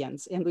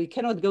ingredients, and we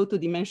cannot go to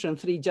dimension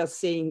 3 just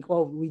saying,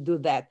 oh, we do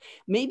that.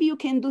 Maybe you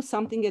can do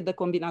something at the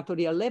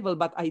combinatorial level,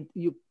 but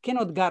you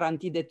cannot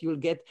guarantee that you'll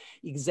get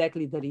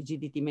exactly the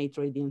rigidity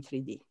matroid in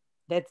 3D.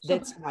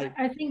 That's my...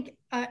 I think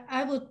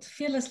I would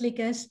fearlessly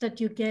guess that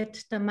you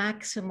get the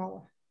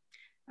maximal.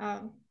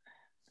 The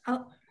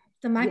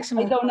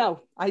maximal. Yeah,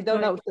 I don't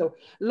know. So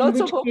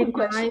lots of open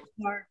questions.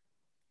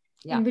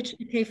 In which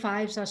the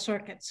K5s are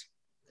circuits.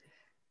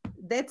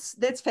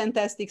 That's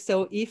fantastic.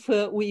 So if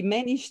we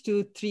manage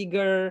to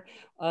trigger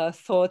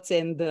thoughts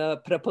and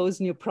propose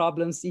new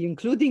problems,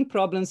 including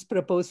problems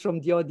proposed from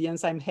the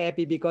audience, I'm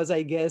happy, because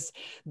I guess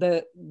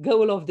the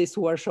goal of this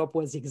workshop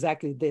was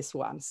exactly this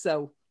one.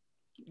 So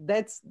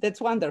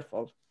that's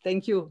wonderful.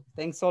 Thank you.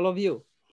 Thanks all of you.